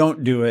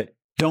 Don't do it.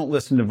 Don't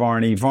listen to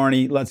Varney.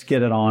 Varney, let's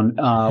get it on.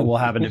 We'll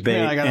have a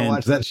debate. I got to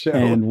watch that show.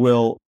 And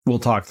we'll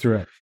talk through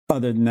it.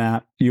 Other than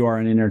that, you are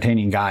an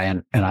entertaining guy,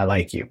 and I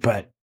like you,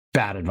 but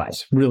bad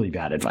advice, really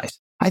bad advice.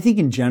 I think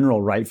in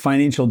general, right,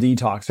 financial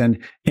detox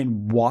and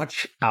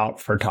watch out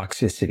for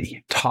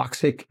toxicity.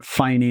 Toxic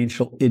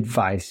financial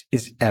advice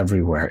is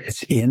everywhere.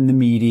 It's in the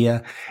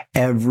media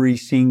every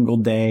single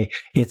day.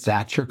 It's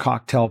at your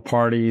cocktail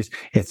parties.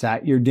 It's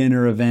at your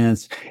dinner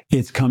events.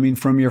 It's coming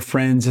from your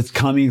friends. It's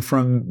coming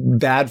from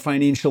bad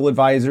financial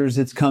advisors.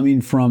 It's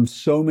coming from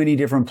so many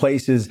different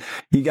places.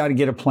 You got to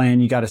get a plan.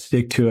 You got to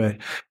stick to it.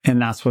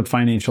 And that's what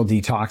financial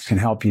detox can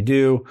help you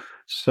do.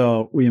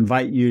 So we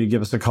invite you to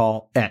give us a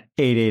call at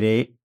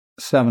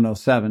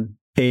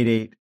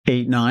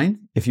 888-707-8889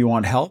 if you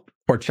want help,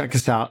 or check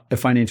us out at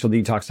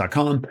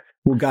financialdetox.com.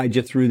 We'll guide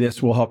you through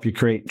this. We'll help you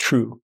create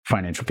true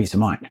financial peace of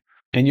mind.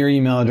 And your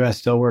email address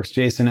still works,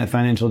 Jason at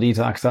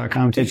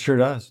financialdetox.com too? It sure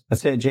does.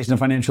 That's it, Jason at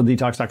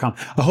financialdetox.com.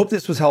 I hope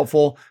this was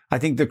helpful. I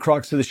think the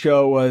crux of the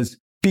show was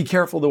be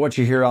careful to what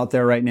you hear out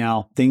there right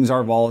now. Things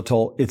are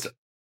volatile. It's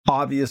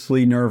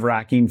obviously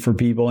nerve-wracking for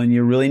people, and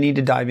you really need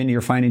to dive into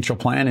your financial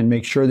plan and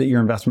make sure that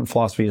your investment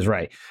philosophy is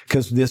right,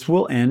 because this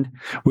will end.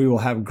 We will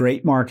have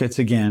great markets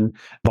again.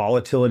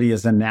 Volatility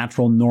is a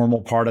natural,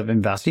 normal part of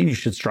investing. You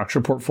should structure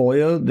a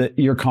portfolio that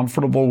you're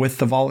comfortable with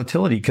the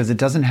volatility, because it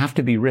doesn't have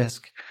to be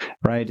risk,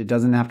 right? It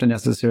doesn't have to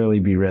necessarily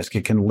be risk.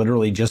 It can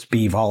literally just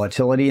be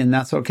volatility, and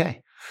that's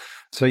okay.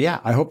 So yeah,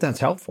 I hope that's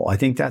helpful. I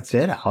think that's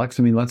it, Alex.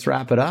 I mean, let's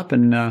wrap it up.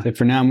 And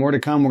for now, more to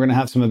come. We're going to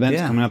have some events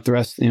coming up the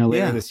rest,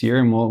 later this year,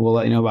 and we'll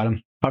let you know about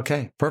them.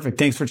 Okay, perfect.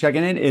 Thanks for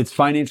checking in. It's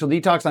Financial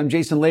Detox. I'm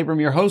Jason Labrum,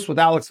 your host, with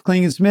Alex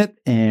Klingensmith,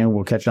 and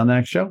we'll catch you on the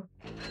next show.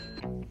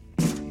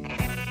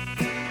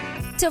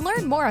 To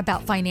learn more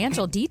about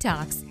Financial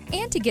Detox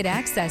and to get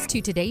access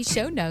to today's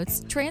show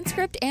notes,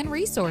 transcript, and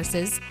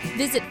resources,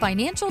 visit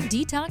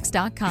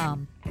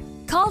financialdetox.com.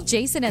 Call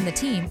Jason and the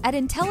team at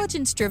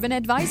Intelligence Driven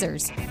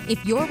Advisors.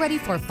 If you're ready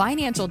for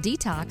financial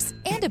detox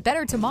and a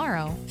better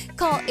tomorrow,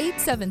 call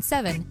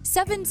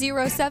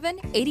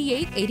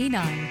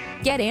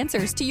 877-707-8889. Get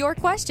answers to your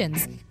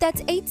questions.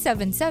 That's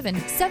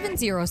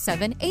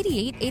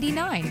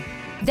 877-707-8889.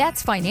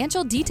 That's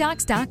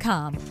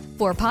financialdetox.com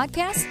for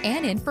podcasts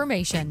and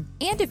information.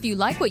 And if you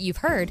like what you've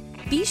heard,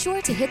 be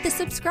sure to hit the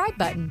subscribe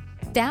button.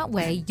 That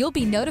way, you'll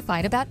be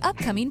notified about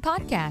upcoming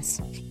podcasts.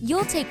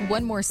 You'll take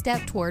one more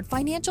step toward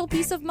financial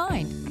peace of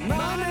mind.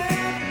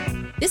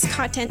 This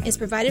content is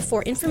provided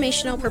for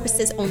informational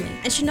purposes only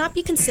and should not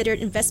be considered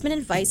investment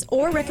advice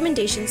or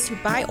recommendations to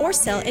buy or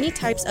sell any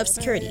types of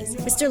securities.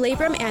 Mr.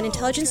 Labrum and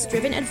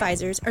Intelligence-Driven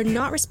Advisors are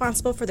not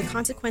responsible for the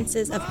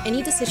consequences of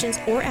any decisions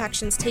or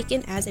actions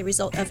taken as a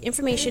result of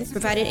information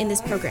provided in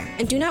this program,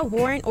 and do not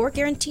warrant or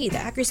guarantee the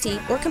accuracy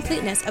or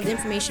completeness of the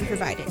information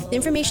provided. The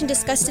information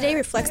discussed today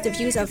reflects the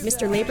views of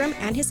Mr. Labrum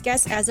and his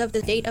guests as of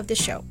the date of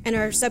this show, and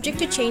are subject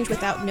to change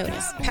without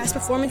notice. Past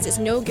performance is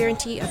no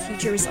guarantee of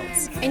future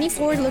results. Any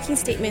forward-looking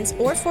statements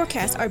or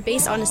forecasts are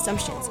based on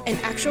assumptions, and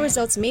actual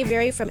results may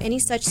vary from any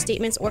such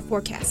statements or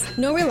forecasts.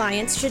 No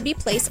reliance should be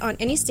placed on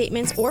any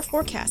statements or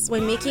forecasts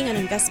when making an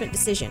investment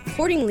decision.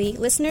 Accordingly,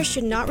 listeners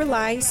should not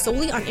rely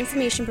solely on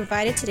information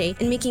provided today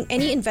in making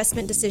any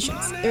investment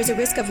decisions. There is a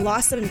risk of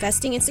loss of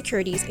investing in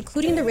securities,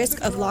 including the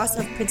risk of loss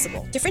of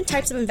principal. Different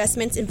types of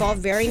investments involve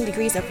varying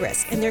degrees of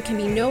risk, and there can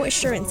be no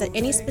assurance that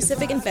any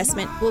specific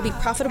investment will be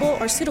profitable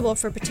or suitable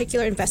for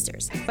particular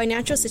investors,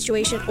 financial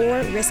situation,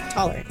 or risk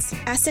tolerance.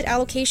 Asset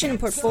allocation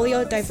and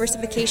portfolio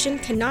diversification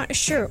cannot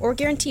assure or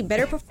guarantee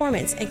better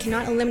performance and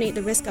cannot eliminate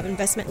the risk of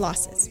investment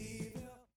losses.